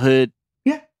the hood.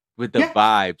 Yeah. With the Yeah.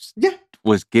 vibes. Yeah.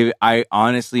 Was giving. I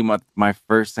honestly, my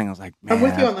first thing I was like, man, I'm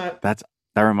with you on that.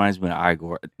 That reminds me of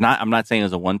Igor. I'm not saying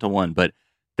it's a 1-to-1, but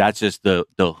that's just the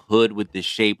hood with the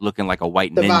shape looking like a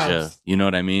white The ninja. vibes. You know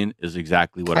what I mean? Is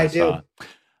exactly what I do.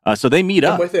 saw. So they meet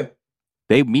I'm up. with it.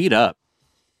 They meet up,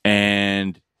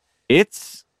 and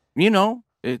it's, you know,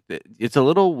 it's a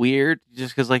little weird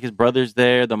just because like his brother's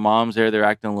there, the mom's there, they're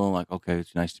acting a little like, okay,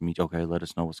 it's nice to meet you. Okay, let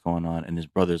us know what's going on. And his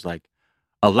brother's like,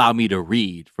 allow me to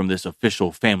read from this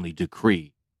official family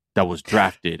decree that was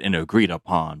drafted and agreed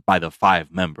upon by the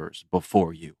 5 members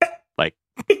before you. Like,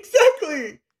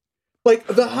 Exactly. Like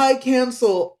the high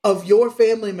council of your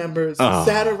family members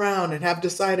sat around and have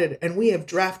decided, and we have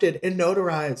drafted and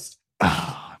notarized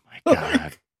oh my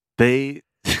God. They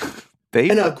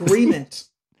an agreement.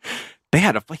 He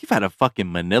had a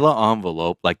fucking manila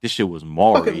envelope. Like this shit was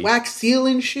Maury. Fucking wax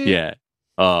sealing shit. Yeah.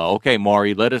 Okay,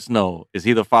 Maury, let us know. Is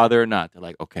he the father or not? They're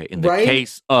like, okay, in the Right?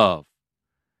 case of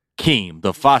Keem,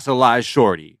 the fossilized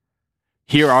shorty,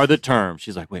 here are the terms.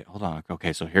 She's like, wait, hold on.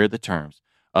 Okay, so here are the terms.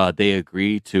 They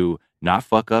agree to not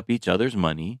fuck up each other's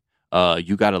money.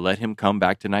 You got to let him come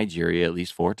back to Nigeria at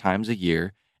least 4 times a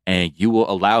year, and you will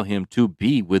allow him to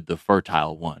be with the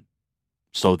fertile one,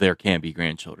 so there can be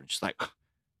grandchildren. She's like,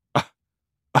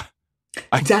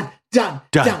 Done.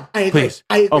 I agree. Please.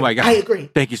 I agree. Oh my God. I agree.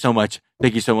 Thank you so much. Oh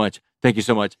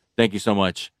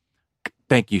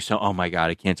my God.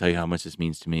 I can't tell you how much this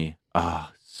means to me.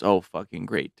 So fucking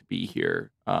great to be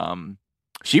here.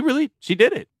 She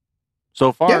did it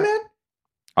so far. Yeah, man.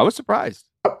 I was surprised.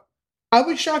 I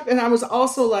was shocked, and I was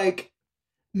also like,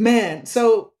 man,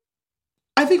 so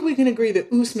I think we can agree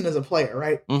that Usman is a player,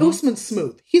 right? Mhm. Usman's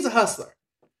smooth. He's a hustler.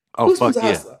 Oh, Usman's fuck a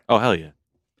yeah. hustler. Oh, hell yeah.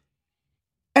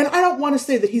 And I don't want to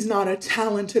say that he's not a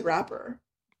talented rapper,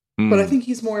 but I think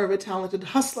he's more of a talented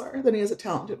hustler than he is a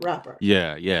talented rapper.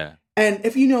 Yeah. And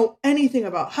if you know anything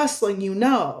about hustling, you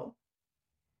know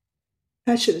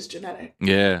that shit is genetic.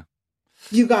 Yeah.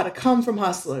 You got to come from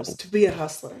hustlers to be a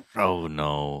hustler. Oh,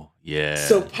 no. Yeah.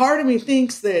 So part of me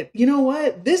thinks that, you know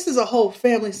what? This is a whole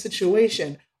family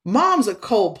situation. Mom's a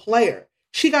cold player.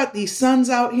 She got these sons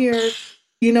out here.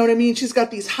 You know what I mean? She's got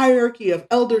these hierarchy of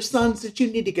elder sons that you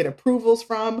need to get approvals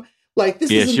from. Like this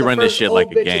isn't she the run this first shit old like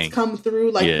a bitch gang. that's come through.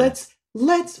 Like Yeah.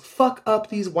 let's fuck up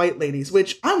these white ladies,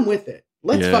 which I'm with it.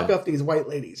 Let's Yeah. fuck up these white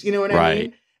ladies. You know what I Right.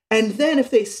 mean? And then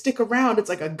if they stick around, it's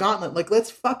like a gauntlet. Like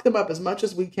let's fuck them up as much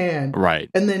as we can. Right.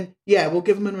 And then, yeah, we'll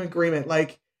give them an agreement.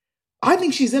 Like, I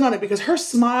think she's in on it because her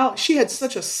smile, she had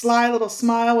such a sly little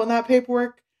smile when that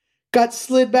paperwork got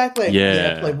slid back. Like,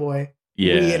 yeah Playboy.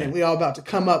 Yeah. We in it. We all about to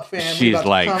come up, fam. We She's about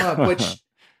like, to come up, which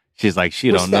she's like, she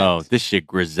don't Respect. know. This shit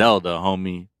Griselda,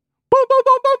 homie.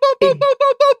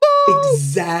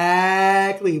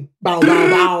 exactly. Bow, bow,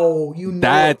 bow. You know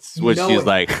That's it. what You know she's it.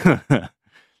 like.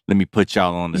 Let me put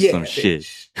y'all on to some shit.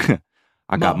 bitch.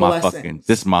 I got My my blessings. fucking,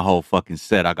 this is my whole fucking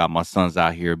set. I got my sons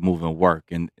out here moving work.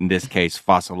 And in this case,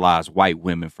 fossilized white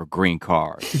women for green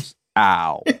cards.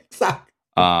 Ow. Exactly.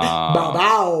 Bow,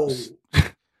 bow.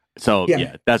 So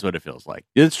yeah, that's what it feels like.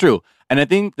 It's true. And I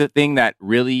think the thing that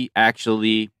really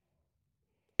actually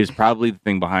is probably the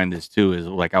thing behind this too is,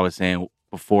 like I was saying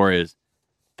before, is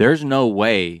there's no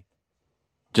way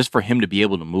just for him to be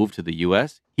able to move to the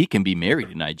US, he can be married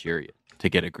in Nigeria to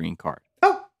get a green card.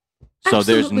 Oh, so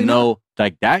there's no not.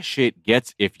 like that shit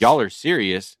gets, if y'all are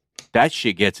serious, that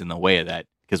shit gets in the way of that.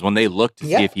 Because when they look to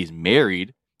see if he's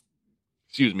married,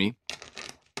 excuse me,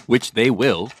 which they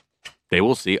will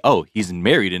see, oh, he's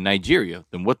married in Nigeria.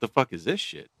 Then what the fuck is this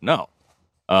shit? No.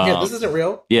 This isn't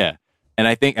real. Yeah. And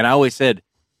I always said,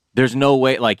 there's no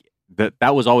way, like,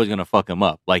 that was always going to fuck him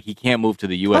up. Like, he can't move to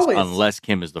the U.S. unless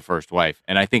Kim is the first wife.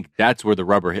 And I think that's where the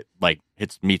rubber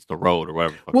meets the road or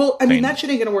whatever. Well, I mean, that shit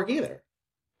ain't going to work either.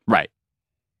 Right.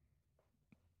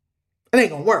 It ain't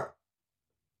going to work.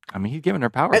 I mean, he's giving her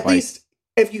power. At least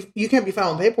if you can't be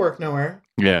filing paperwork nowhere.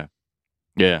 Yeah.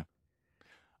 Yeah.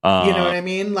 You know what I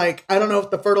mean? Like, I don't know if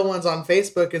the fertile ones on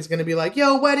Facebook is going to be like,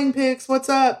 yo, wedding pics, what's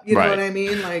up? You know what I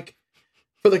mean? Like,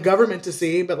 for the government to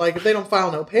see. But, like, if they don't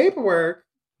file no paperwork.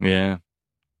 Yeah.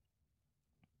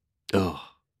 Oh.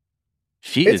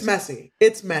 It's messy.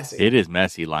 It's messy. It is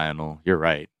messy, Lionel. You're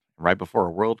right. Right before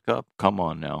a World Cup? Come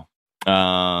on now.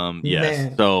 Yes.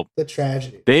 Man, so the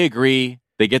tragedy. They agree.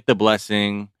 They get the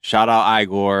blessing. Shout out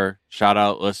Igor. Shout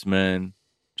out Usman.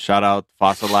 Shout out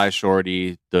Fossilized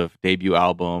Shorty, the debut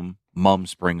album,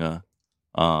 Mumspringer.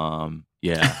 Yeah.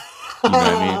 You know what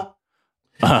I mean?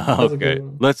 Okay.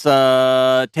 Let's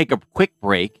take a quick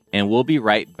break and we'll be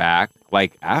right back,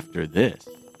 like, after this.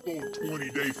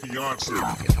 20-day fiance.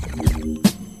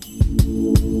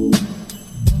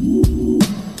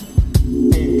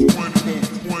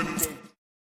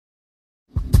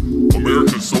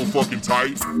 America's so fucking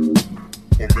tight.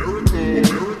 America.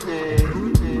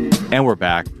 And we're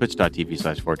back.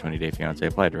 Twitch.tv/420dayfiance.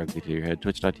 Apply directly to your head.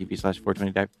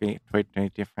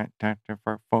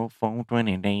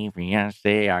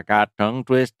 Twitch.tv/420dayfiance. I got tongue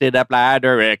twisted. Apply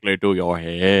directly to your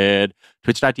head.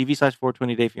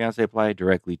 Twitch.tv/420dayfiance. Apply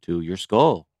directly to your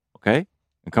skull. Okay?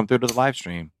 And come through to the live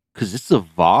stream. Because it's a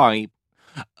vibe.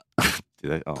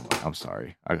 I'm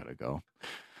sorry. I gotta go.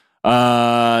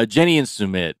 Jenny and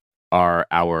Sumit are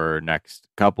our next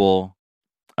couple.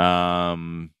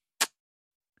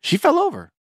 She fell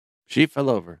over.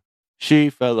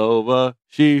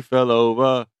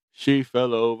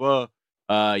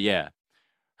 Yeah.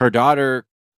 Her daughter,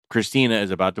 Christina, is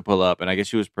about to pull up, and I guess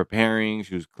she was preparing.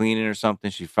 She was cleaning or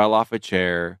something. She fell off a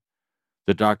chair.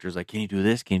 The doctor's like, can you do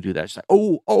this? Can you do that? She's like,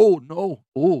 no.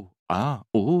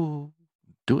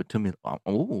 Do it to me.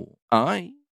 No.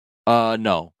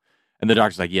 And the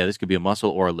doctor's like, yeah, this could be a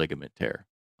muscle or a ligament tear.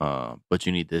 But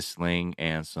you need this sling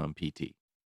and some PT.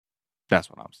 That's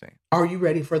what I'm saying. Are you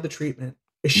ready for the treatment?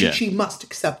 She must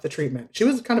accept the treatment. She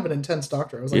was kind of an intense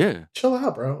doctor. I was like, chill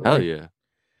out, bro. Hell yeah.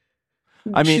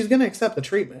 I mean, she's going to accept the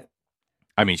treatment.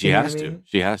 I mean, she has to.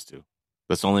 She has to.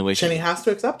 That's the only way. Jenny has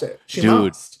to accept it. She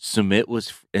must. Sumit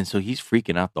was, and so he's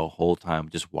freaking out the whole time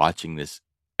just watching this,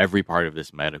 every part of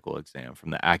this medical exam,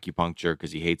 from the acupuncture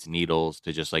because he hates needles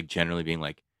to just like generally being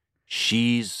like,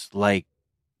 she's like,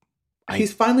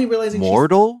 he's finally realizing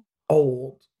mortal, she's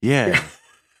old. Yeah.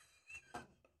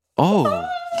 Oh,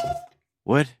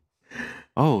 what?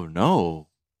 Oh no!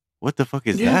 What the fuck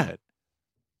is that?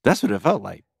 That's what it felt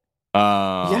like.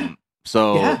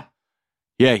 So,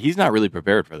 he's not really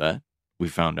prepared for that. We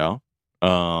found out,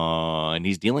 and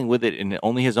he's dealing with it in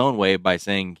only his own way by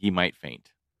saying he might faint.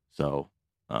 So,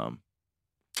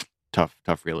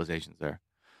 tough realizations there.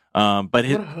 But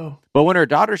when her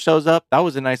daughter shows up, that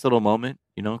was a nice little moment.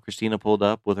 You know, Christina pulled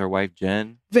up with her wife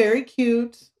Jen. Very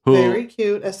cute. Very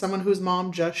cute. As someone whose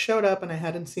mom just showed up and I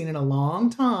hadn't seen in a long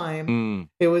time,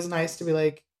 it was nice to be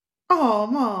like, oh,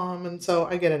 mom. And so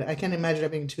I get it. I can't imagine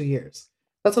it being 2 years.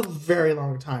 That's a very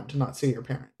long time to not see your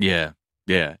parent. Yeah.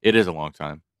 Yeah. It is a long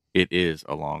time.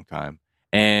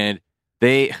 And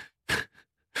they,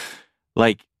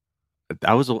 like,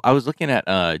 I was looking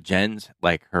at Jen's,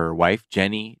 like, her wife,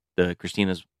 Jenny,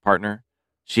 Christina's partner.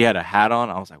 She had a hat on.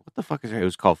 I was like, what the fuck is that? It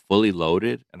was called Fully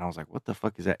Loaded. And I was like, what the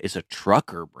fuck is that? It's a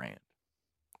trucker brand.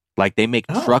 Like, they make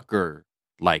trucker,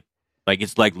 like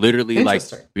it's like literally like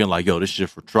being like, yo, this shit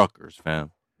for truckers,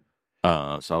 fam.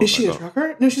 So is she a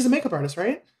trucker? No, she's a makeup artist,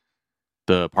 right?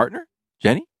 The partner?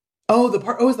 Jenny? Oh, is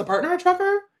the partner a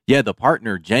trucker? Yeah, the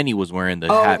partner, Jenny, was wearing the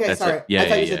hat. Okay, sorry. I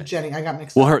thought you said Jenny. I got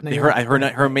mixed up. Well,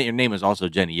 her name is also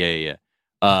Jenny. Yeah.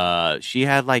 She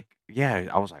had like,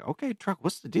 I was like, okay, truck,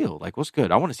 what's the deal? Like, what's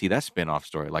good? I want to see that spin-off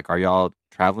story. Like, are y'all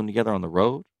traveling together on the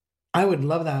road? I would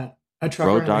love that. A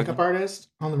trucker and a makeup artist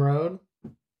on the road.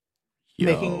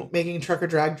 Yo. Making trucker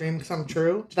drag dreams come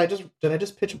true. Did I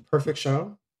just pitch a perfect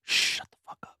show? Shut the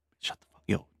fuck up.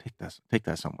 Yo, Take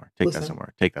that somewhere. Take that Listen.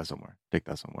 somewhere. Take that somewhere. Take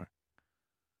that somewhere.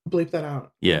 Bleep that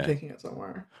out. Yeah. I'm taking it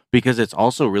somewhere. Because it's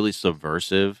also really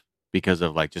subversive because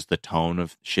of like just the tone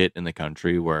of shit in the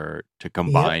country, where to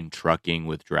combine trucking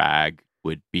with drag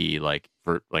would be like,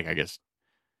 for like, I guess,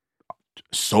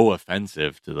 so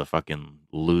offensive to the fucking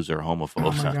loser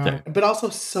homophobes out there. But also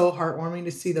so heartwarming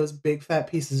to see those big fat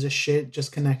pieces of shit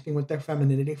just connecting with their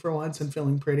femininity for once and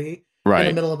feeling pretty in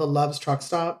the middle of a Love's truck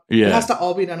stop. Yeah. It has to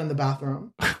all be done in the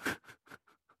bathroom.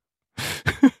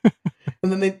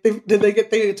 And then they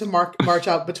get to march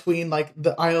out between like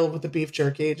the aisle with the beef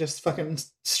jerky, just fucking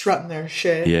strutting their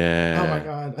shit. Yeah. Oh my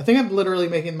god. I think I'm literally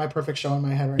making my perfect show in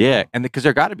my head right Yeah, now. and because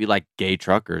there got to be like gay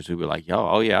truckers who be like, "Yo,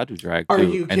 oh yeah, I do drag too." Are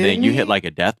you and then kidding you me? hit like a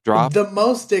death drop. The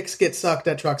most dicks get sucked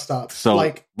at truck stops. So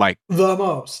like the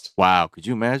most. Wow, could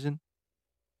you imagine?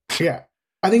 Yeah.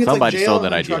 I think it's Somebody like jail stole and that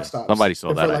then idea. truck stops. Somebody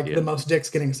stole that for like idea. the most dicks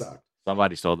getting sucked.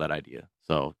 Somebody stole that idea.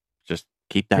 So just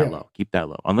keep that low. Keep that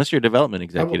low. Unless you're a development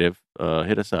executive,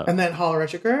 hit us up. And then holler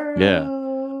at your girl.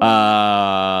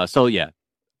 Yeah. So yeah.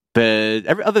 But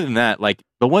other than that, like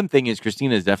the one thing is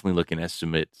Christina is definitely looking at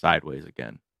Sumit sideways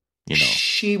again. You know,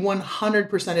 she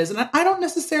 100% is, and I don't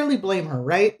necessarily blame her.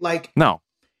 Right? Like, no,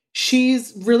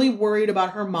 she's really worried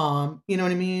about her mom. You know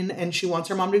what I mean? And she wants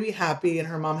her mom to be happy. And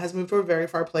her mom has moved to a very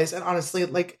far place. And honestly,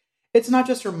 like, it's not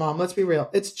just her mom. Let's be real.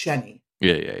 It's Jenny.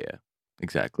 Yeah.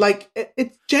 Exactly. Like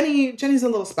it's Jenny. Jenny's a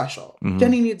little special. Mm-hmm.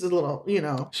 Jenny needs a little, you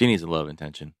know. She needs a lot of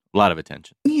attention.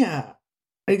 Yeah,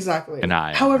 exactly. And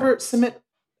however, Sumit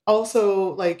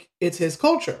also, like, it's his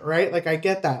culture, right? Like, I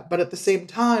get that, but at the same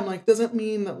time, like, doesn't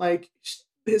mean that like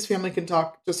his family can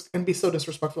talk just and be so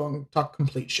disrespectful and talk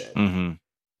complete shit. Mm-hmm.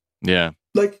 Yeah.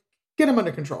 Like, get him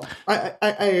under control.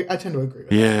 I tend to agree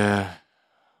with that.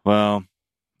 Well,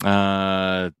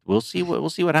 we'll see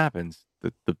what happens.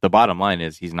 The bottom line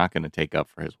is he's not going to take up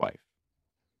for his wife.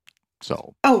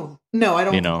 So. Oh no, I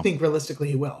don't think realistically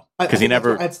he will. Because he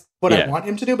never. That's what I want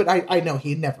him to do, but I know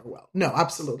he never will. No,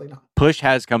 absolutely not. Push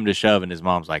has come to shove, and his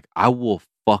mom's like, "I will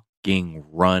fucking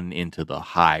run into the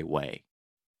highway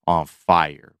on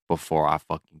fire before I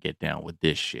fucking get down with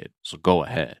this shit. So go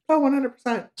ahead." Oh,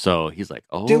 100%. So he's like,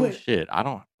 "Oh shit,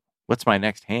 what's my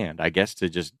next hand? I guess to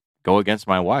just go against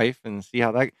my wife and see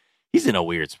how that." He's in a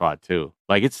weird spot too.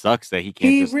 Like, it sucks that he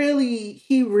can't. He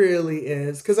really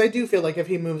is. Because I do feel like if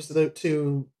he moves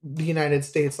to the United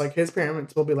States, like, his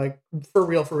parents will be like, for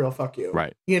real, fuck you.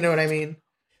 Right. You know what I mean?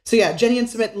 So yeah, Jenny and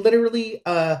Sumit, literally,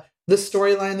 the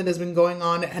storyline that has been going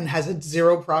on and has had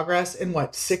zero progress in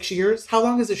 6 years? How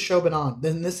long has this show been on?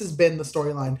 Then this has been the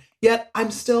storyline. Yet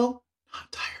I'm still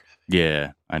not tired of it.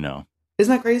 Yeah, I know.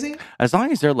 Isn't that crazy? As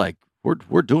long as they're like,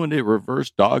 we're doing it reverse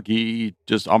doggy,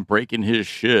 just I'm breaking his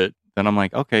shit. Then I'm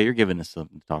like, okay, you're giving us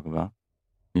something to talk about,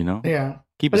 you know? Yeah.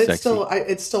 Keep it sexy.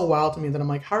 It's still wild to me that I'm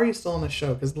like, how are you still on this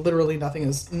show? Because literally nothing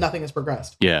has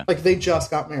progressed. Yeah. Like, they just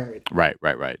got married. Right.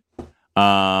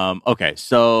 Okay,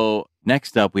 so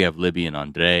next up we have Libby and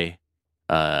Andre.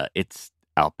 It's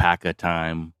alpaca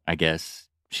time, I guess.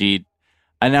 She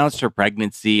announced her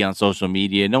pregnancy on social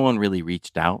media. No one really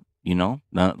reached out, you know?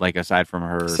 Not, like, aside from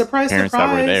her parents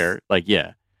that were there. Like,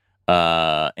 yeah.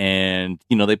 And,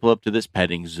 you know, they pull up to this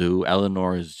petting zoo.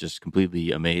 Eleanor is just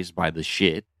completely amazed by the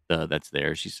shit that's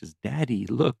there. She says, "Daddy,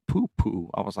 look, poo-poo."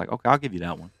 I was like, okay, I'll give you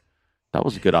that one. That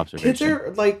was a good observation. Kids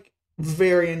are, like,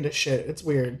 very into shit. It's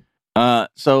weird.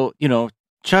 So, you know,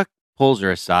 Chuck pulls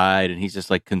her aside and he's just,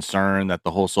 like, concerned that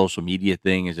the whole social media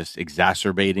thing is just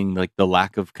exacerbating, like, the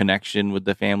lack of connection with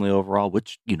the family overall,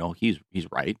 which, you know, he's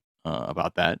right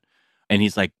about that. And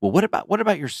he's like, "Well, what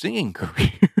about your singing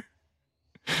career?"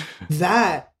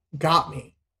 That got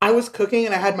me. I was cooking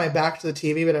and I had my back to the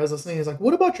TV, but I was listening. He's like,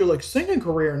 "What about your, like, singing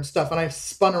career and stuff?" And I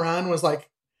spun around and was like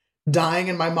dying.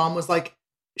 And my mom was like,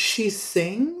 "She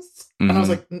sings?" Mm-hmm. And I was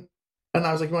like,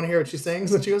 "You want to hear what she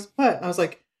sings?" And she goes, "What?" And I was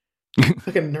like,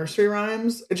 "Fucking nursery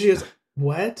rhymes." And she goes,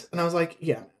 "What?" And I was like,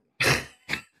 "Yeah, man."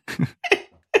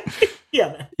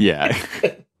 Yeah, man. Yeah.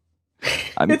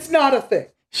 It's not a thing.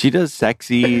 She does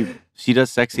sexy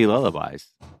lullabies.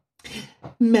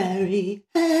 Mary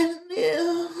and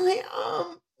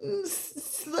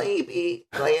sleepy.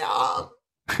 I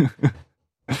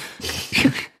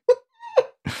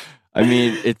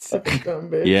mean, it's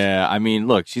yeah. I mean,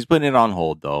 look, she's putting it on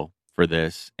hold though for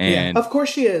this, and of course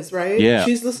she is, right? Yeah,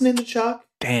 she's listening to Chuck.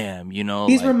 Damn, you know,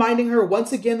 he's reminding her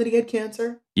once again that he had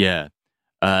cancer. Yeah,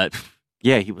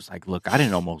 yeah. He was like, "Look, I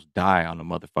didn't almost die on a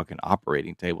motherfucking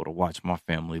operating table to watch my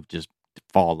family just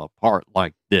fall apart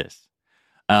like this."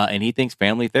 And he thinks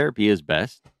family therapy is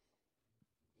best.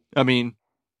 I mean,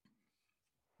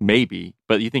 maybe,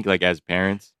 but you think, like, as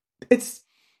parents, it's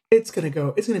It's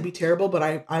gonna be terrible,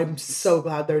 but I'm so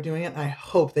glad they're doing it. And I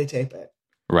hope they tape it.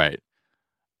 Right.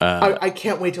 I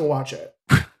can't wait to watch it.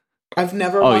 I've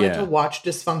never wanted to watch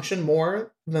dysfunction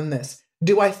more than this.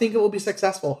 Do I think it will be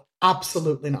successful?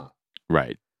 Absolutely not.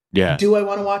 Right. Yeah. Do I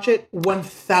want to watch it?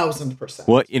 1000%.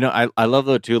 Well, I love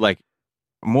though too, like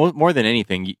more than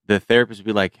anything, the therapist would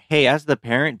be like, hey, as the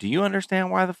parent, do you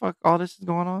understand why the fuck all this is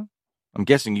going on? I'm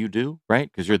guessing you do,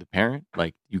 right? Because you're the parent.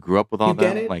 Like, you grew up with all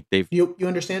that. Like, you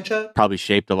understand, Chad? Probably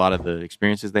shaped a lot of the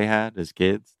experiences they had as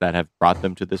kids that have brought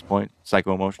them to this point,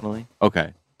 psycho-emotionally.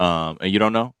 Okay. And you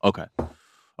don't know? Okay. Are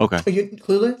you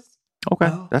clueless? Okay.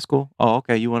 Oh. That's cool. Oh,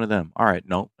 okay. You one of them. All right.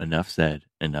 No, enough said.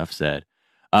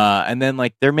 And then,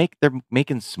 like, they're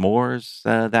making s'mores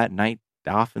that night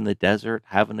off in the desert,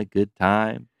 having a good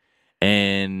time.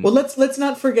 And well, let's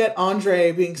not forget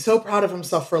Andre being so proud of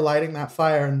himself for lighting that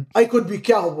fire. And I could be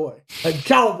cowboy. I'm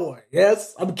cowboy.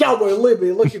 Yes, I'm cowboy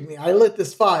Libby. Look at me. I lit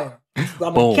this fire.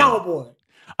 I'm a cowboy.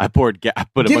 I put a Give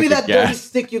bunch me that of gas. dirty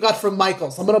stick you got from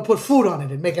Michael's. I'm gonna put food on it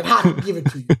and make it hot and give it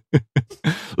to you.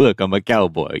 Look, I'm a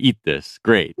cowboy. Eat this.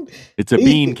 Great. It's a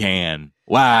bean can.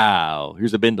 Wow.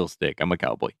 Here's a bindle stick. I'm a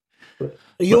cowboy.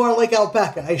 You are like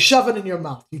alpaca. I shove it in your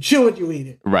mouth. You chew it, you eat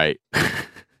it. Right.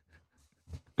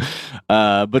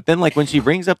 But then, like, when she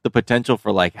brings up the potential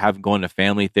for like going to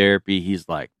family therapy, he's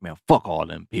like, man, fuck all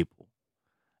them people.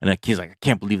 And like, he's like, I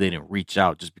can't believe they didn't reach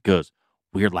out just because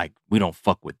we don't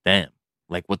fuck with them.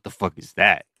 Like, what the fuck is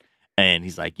that? And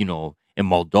he's like, in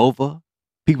Moldova,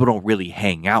 people don't really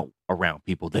hang out around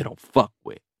people they don't fuck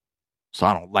with. So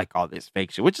I don't like all this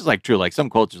fake shit, which is like true. Like, some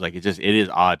cultures, like, it is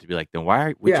odd to be like, then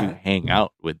why would you hang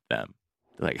out with them?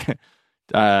 Like,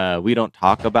 we don't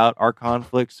talk about our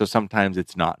conflicts, so sometimes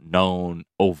it's not known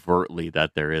overtly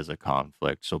that there is a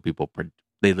conflict. So people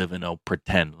they live in a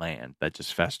pretend land that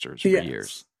just festers for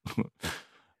years.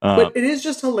 But it is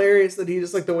just hilarious that he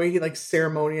just, like, the way he, like,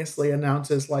 ceremoniously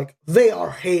announces, like, they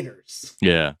are haters.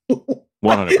 Yeah,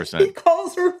 100%. He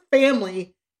calls her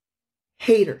family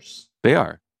haters. They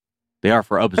are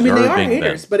for observing. I mean, they are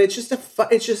haters, but it's just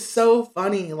it's just so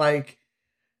funny, like.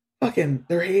 Fucking,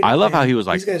 they're haters. I love how he was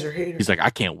like, these guys are haters. He's like, I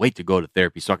can't wait to go to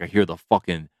therapy so I can hear the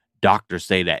fucking doctor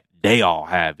say that they all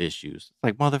have issues. It's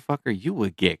like, motherfucker, you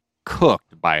would get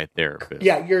cooked by a therapist.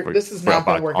 Yeah, this is not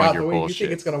going to work out the way you think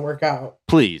it's going to work out.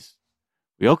 Please.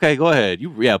 Okay, go ahead.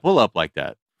 Pull up like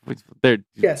that.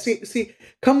 See,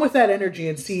 come with that energy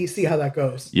and see how that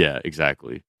goes. Yeah,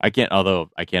 exactly. I can't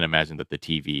imagine that the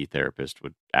TV therapist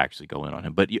would actually go in on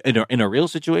him. But in a real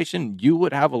situation, you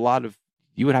would have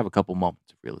a couple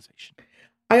moments of realization.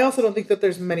 I also don't think that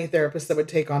there's many therapists that would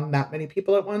take on that many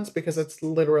people at once, because it's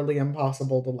literally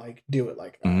impossible to, like, do it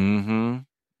like that. Mm-hmm.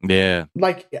 Yeah.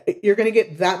 Like, you're going to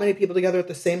get that many people together at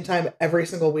the same time every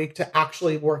single week to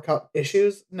actually work out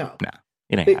issues? No.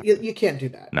 It ain't you can't do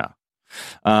that. No.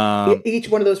 Each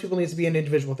one of those people needs to be an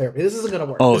individual therapy. This isn't going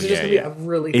to work. Oh, this is just going to be a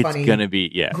really funny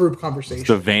group conversation. It's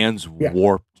the Vans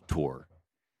Warped Tour.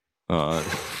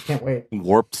 Can't wait.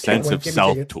 Warped Sense of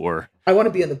Self tour. I want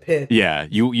to be in the pit. Yeah,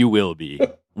 you will be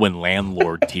when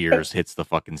Landlord Tears hits the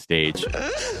fucking stage.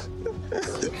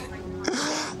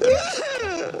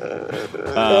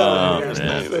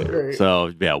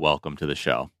 So yeah, welcome to the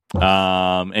show.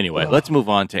 Anyway, let's move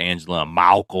on to Angela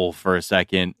Maukel for a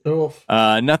second.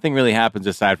 Nothing really happens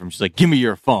aside from she's like, give me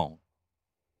your phone.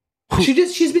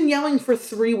 She's been yelling for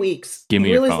 3 weeks. Give me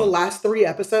your phone. The last 3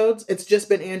 episodes, it's just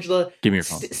been Angela give me your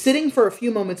phone. Sitting for a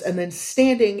few moments and then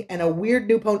standing, and a weird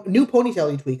new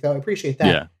ponytail tweak, though. I appreciate that.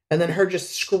 Yeah. And then her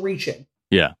just screeching.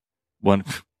 Yeah.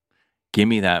 Give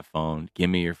me that phone. Give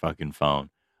me your fucking phone.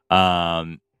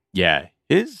 Yeah.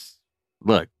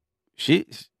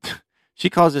 She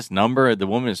calls this number. The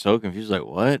woman is so confused. Like,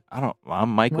 what? I'm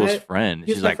Michael's friend.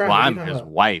 She's like, well, I'm his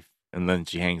wife. And then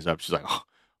she hangs up. She's like,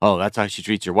 oh, that's how she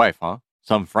treats your wife, huh?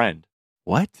 Some friend.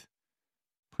 What?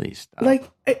 Please stop. Like,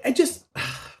 I just,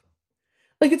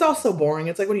 like, it's all so boring.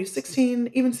 It's like, when you're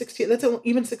 16, even 16,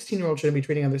 even 16-year-olds shouldn't be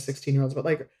treating other 16-year-olds. But,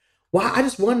 like, why? I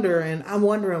just wonder, and I'm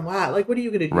wondering why. Like, what are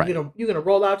you gonna do? Right. You gonna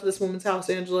roll out to this woman's house,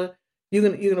 Angela? You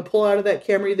gonna pull out of that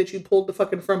Camry that you pulled the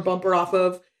fucking front bumper off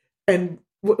of? And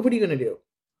what are you gonna do?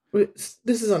 This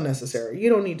is unnecessary. You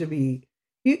don't need to be.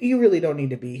 You really don't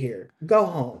need to be here. Go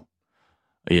home.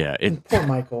 Yeah, poor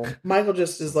Michael. Michael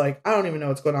just is like, I don't even know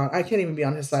what's going on. I can't even be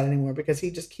on his side anymore, because he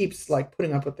just keeps, like,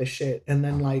 putting up with this shit and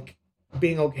then, like,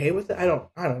 being okay with it. I don't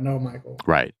know, Michael.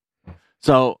 Right.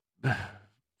 So,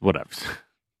 whatever.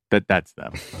 That's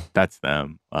them. That's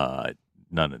them.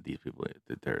 None of these people.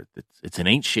 It's an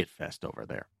ain't shit fest over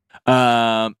there.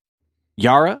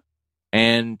 Yara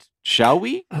and shall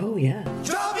we? Oh yeah.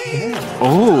 Joby. Yeah.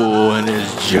 Oh, and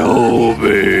it's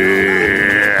Joby.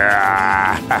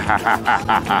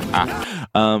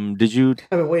 Did you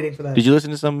I've been waiting for that. did you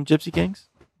listen to some Gypsy Kings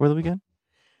over the weekend?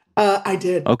 I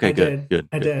did. Okay, I good, did. good,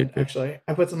 I good, did, good, good. actually.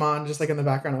 I put some on just like in the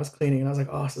background. I was cleaning and I was like,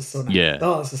 oh, this is so nice. Yeah.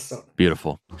 Oh, this is so nice.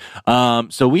 Beautiful.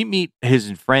 So we meet his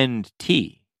friend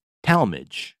T,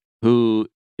 Talmadge, who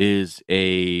is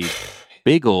a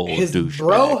big old His douchebag.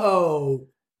 broho.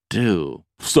 Dude,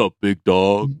 what's up, big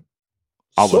dog?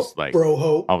 I was Sup, like,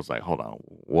 broho. I was like, hold on,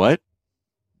 what?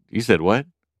 You said what?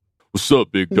 What's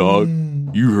up, big dog?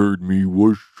 Mm. You heard me.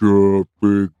 What's up,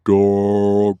 big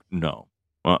dog? No.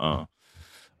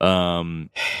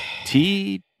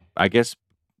 T, I guess,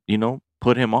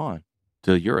 put him on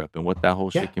to Europe and what that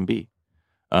whole Yeah. shit can be.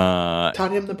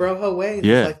 Taught him the broho way. And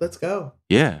Yeah. He's like, let's go.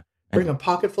 Yeah. Bring a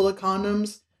pocket full of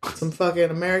condoms, some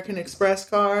fucking American Express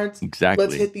cards. Exactly.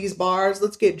 Let's hit these bars.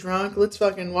 Let's get drunk. Let's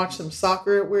fucking watch some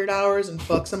soccer at weird hours and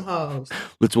fuck some hoes.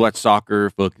 Let's watch soccer,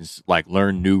 fucking like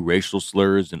learn new racial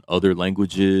slurs and other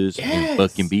languages and Yes.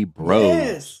 fucking be bros.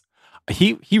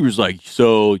 Yes. He was like,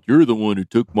 so you're the one who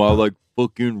took my like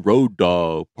fucking road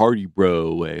dog party bro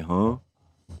away, huh?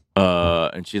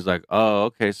 And she's like, oh,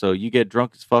 okay, so you get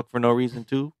drunk as fuck for no reason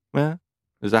too, man?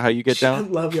 Is that how you get I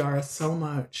down? love Yara so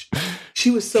much. She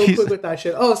was so She's- quick with that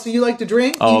shit. Oh, so you like to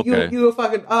drink? Oh, okay. You a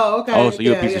fucking, oh, okay. Oh, so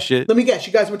you a piece of shit? Let me guess.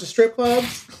 You guys went to strip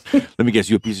clubs? Let me guess,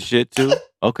 you a piece of shit too?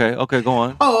 Okay, go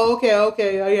on. Oh, okay.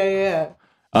 Oh, yeah.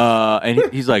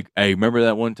 And he's like, hey, remember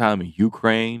that one time in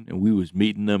Ukraine and we was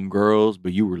meeting them girls,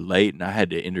 but you were late and I had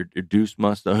to introduce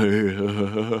myself.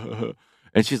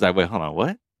 And she's like, wait, hold on,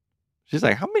 what? She's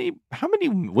like, how many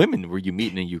women were you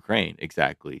meeting in Ukraine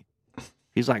exactly?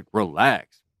 He's like,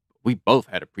 relax. We both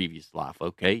had a previous life,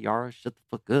 okay? Yara, shut the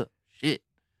fuck up. Shit.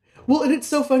 Well, and it's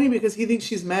so funny because he thinks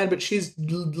she's mad, but she's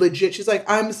legit. She's like,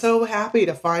 I'm so happy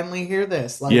to finally hear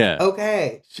this. Like, Yeah.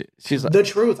 okay. She's like, The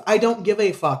truth. I don't give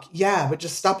a fuck. Yeah, but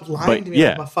just stop lying But, to me yeah.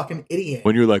 like I'm a fucking idiot.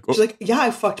 when you're like, oh, She's like, yeah, I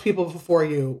fucked people before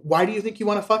you. Why do you think you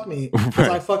want to fuck me? Because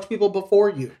Right. I fucked people before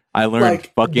you. I learned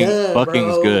like, fucking's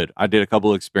bro. good. I did a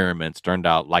couple experiments, turned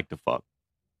out like to fuck.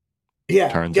 Yeah.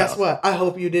 Turns guess out. what? I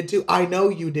hope you did too. I know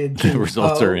you did too. The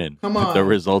results Oh, are in. Come on. The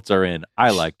results are in. I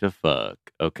like to fuck,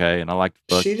 okay? And I like to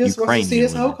fuck She just wants to see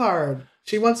his hoe Ukrainian card.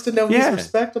 She wants to know Yeah. he's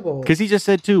respectable. because he just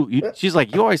said too. She's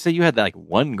like, you always say you had like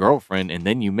one girlfriend, and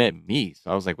then you met me.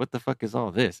 So I was like, what the fuck is all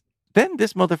this? Then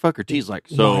this motherfucker T's like,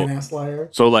 Lying ass liar.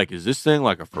 so like, is this thing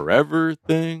like a forever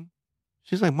thing?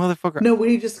 She's like, motherfucker, No,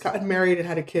 we just got married and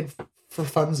had a kid for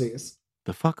funsies.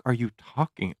 the fuck are you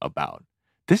talking about?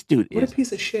 This dude What is a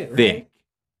piece of shit, right? thick.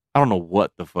 I don't know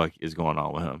what the fuck is going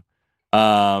on with him.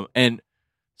 And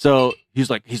so he's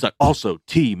like, also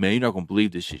T, man, you're not gonna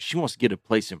believe this shit. She wants to get a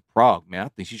place in Prague, man. I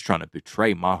think she's trying to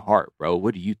betray my heart, bro.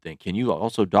 What do you think? Can you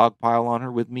also dogpile on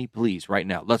her with me, please, right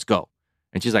now? Let's go.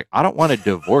 And she's like, I don't want to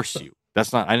divorce you.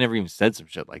 I never even said some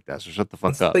shit like that. So shut the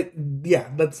fuck That's up. like, yeah,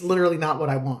 that's literally not what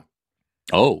I want.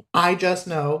 Oh, I just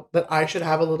know that I should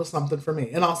have a little something for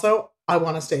me. And also, I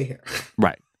want to stay here.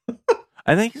 right.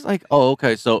 I think he's like, oh,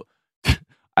 okay. So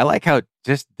I like how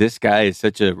just this guy is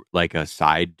such a like a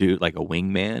side dude, like a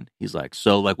wingman. He's like,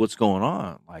 so like, what's going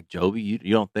on? Like, Jovi, you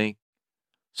don't think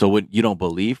so? When you don't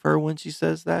believe her when she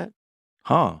says that,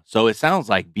 huh? So it sounds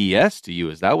like BS to you.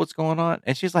 Is that what's going on?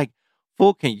 And she's like,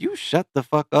 fool, can you shut the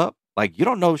fuck up? Like, you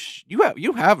don't know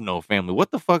you have no family.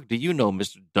 What the fuck do you know,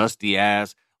 Mr. Dusty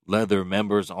Ass Leather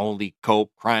Members Only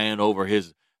Cope crying over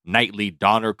his nightly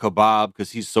doner kebab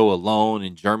because he's so alone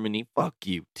in Germany? Fuck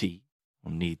you, T. I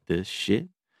don't need this shit.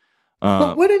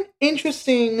 But what an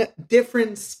interesting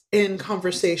difference in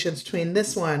conversations between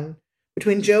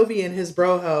Jovi and his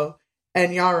broho,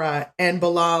 and Yara, and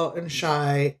Bilal and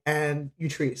Shai and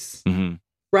Utrice. Mm-hmm.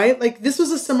 Right? Like, this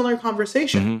was a similar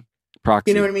conversation. Mm-hmm.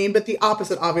 Proxy. You know what I mean? But the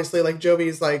opposite, obviously. Like,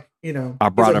 Jovi's like, I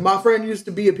brought he's like, up- my friend used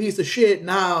to be a piece of shit.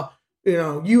 Now,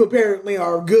 you apparently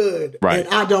are good. Right.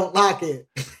 And I don't like it.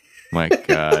 My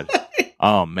God.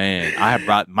 Oh, man. I have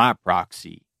brought my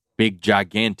proxy. Big,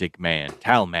 gigantic man.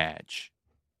 Talmadge.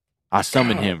 I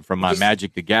summoned him from my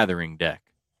Magic the Gathering deck.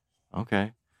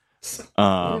 Okay.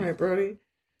 All right, Brody.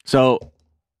 So,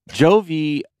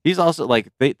 Jovi, he's also like,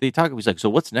 they talk, he's like, so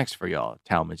what's next for y'all?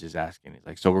 Talmadge is asking. He's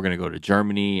like, so we're going to go to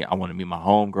Germany. I want to meet my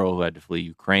homegirl who had to flee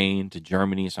Ukraine to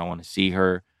Germany. So I want to see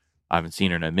her. I haven't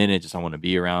seen her in a minute. Just I want to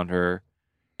be around her.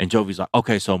 And Jovi's like,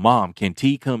 okay, so mom, can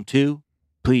T come too?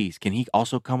 Please, can he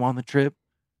also come on the trip?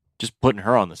 Just putting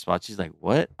her on the spot. She's like,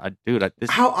 what?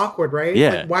 How awkward, right?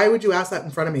 Yeah. Like, why would you ask that in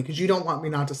front of me? Because you don't want me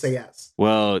not to say yes.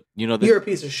 Well, You're a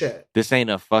piece of shit. this ain't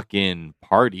a fucking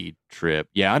party trip.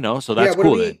 Yeah, I know. So that's what do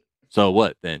cool we- then. So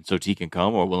what then? So T can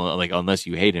come, or will, like, unless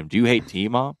you hate him. Do you hate T,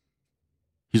 mom?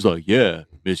 He's like, yeah,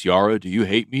 Miss Yara, do you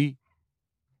hate me?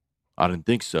 I didn't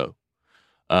think so.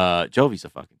 Jovi's a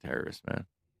fucking terrorist, man.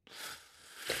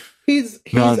 He's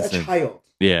Nonsense. a child.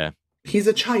 Yeah. He's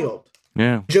a child.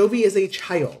 Yeah. Jovi is a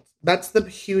child. That's the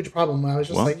huge problem. I was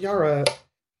just Well, like, Yara,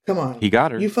 come on. He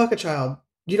got her. You fuck a child.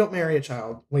 You don't marry a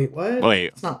child. Wait, what? Wait.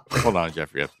 It's not. Hold on,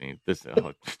 Jeffrey Epstein. This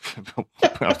what?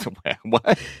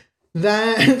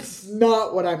 That's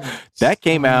not what I meant. That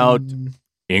came out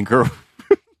incorrect.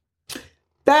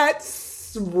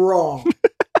 That's wrong.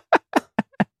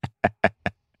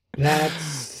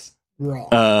 That's wrong.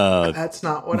 That's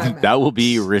not what I meant. That will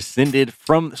be rescinded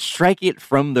from. Strike it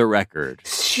from the record.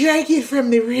 Strike it from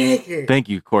the record. Thank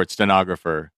you, court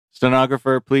stenographer.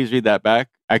 Stenographer, please read that back.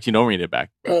 Actually, don't read it back.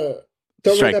 Don't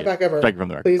Strike read that it. back ever. Strike it from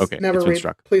the record. Please Okay, never it's been read.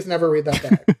 struck. Please never read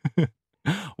that back.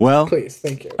 Well, Please,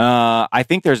 thank you. I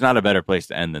think there's not a better place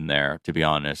to end than there, to be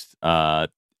honest.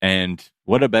 And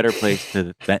what a better place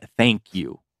to thank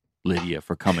you, Lydia,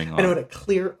 for coming on. I know how to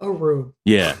clear a room.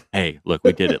 Yeah. Hey, look,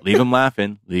 we did it. Leave them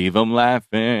laughing. Leave them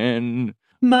laughing.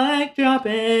 Mic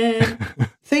dropping.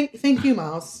 Thank you,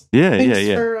 Miles. Yeah, Thanks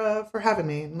yeah. for having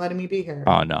me and letting me be here.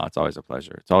 Oh no, it's always a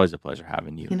pleasure. It's always a pleasure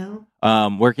having you. You know,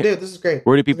 Where dude, this is great.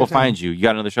 do It's a people good time. find you? You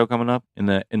got another show coming up in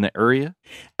the area?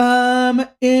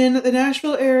 In the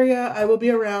Nashville area, I will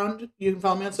be around. You can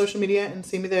follow me on social media and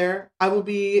see me there. I will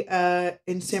be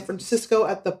in San Francisco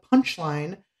at the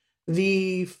Punchline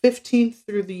the 15th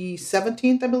through the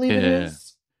 17th, I believe it Yeah.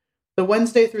 is. The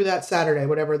Wednesday through that Saturday,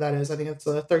 whatever that is. I think it's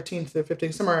the 13th through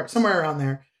 15th, somewhere around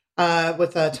there.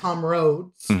 With Tom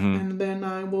Rhodes, Mhm. and then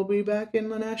I will be back in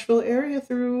the Nashville area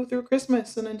through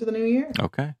Christmas and into the new year.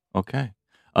 Okay.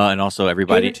 And also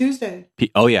everybody. Hater Tuesday.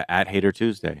 Oh yeah, at Hater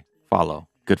Tuesday. Follow.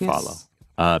 Good Yes.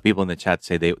 follow. People in the chat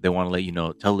say they want to let you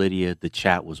know. Tell Lydia the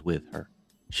chat was with her.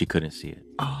 She couldn't see it.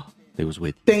 Oh, They was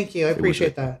with you. thank you. I was appreciate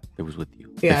with that. It was with you.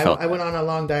 Yeah, They felt I went that. on a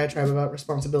long diatribe about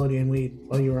responsibility and weed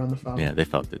while you were on the phone. Yeah, they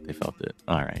felt it.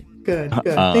 All right. Good.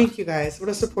 Thank you guys. What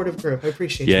a supportive group. I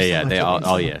appreciate you. Yeah. So much. They It all. means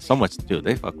Oh so yeah. much. So much to do.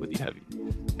 They fuck with you heavy.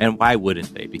 And why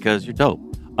wouldn't they? Because you're dope.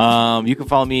 You can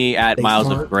follow me at Thanks, Miles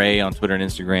Mark. of Gray on Twitter and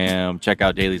Instagram. Check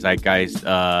out Daily Zeitgeist.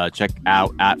 Check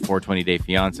out at 420 Day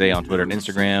Fiance on Twitter and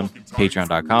Instagram.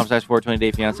 Patreon.com/420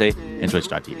 Day Fiance and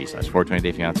Twitch.tv/420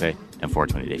 Day Fiance and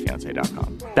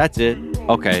 420dayfiance.com. That's it.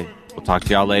 Okay. We'll talk to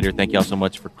y'all later. Thank y'all so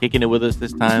much for kicking it with us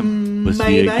this time. We'll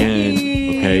see you Bye-bye.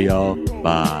 again. Okay, y'all.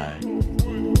 Bye.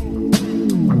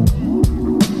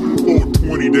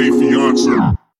 420 Day Fiance.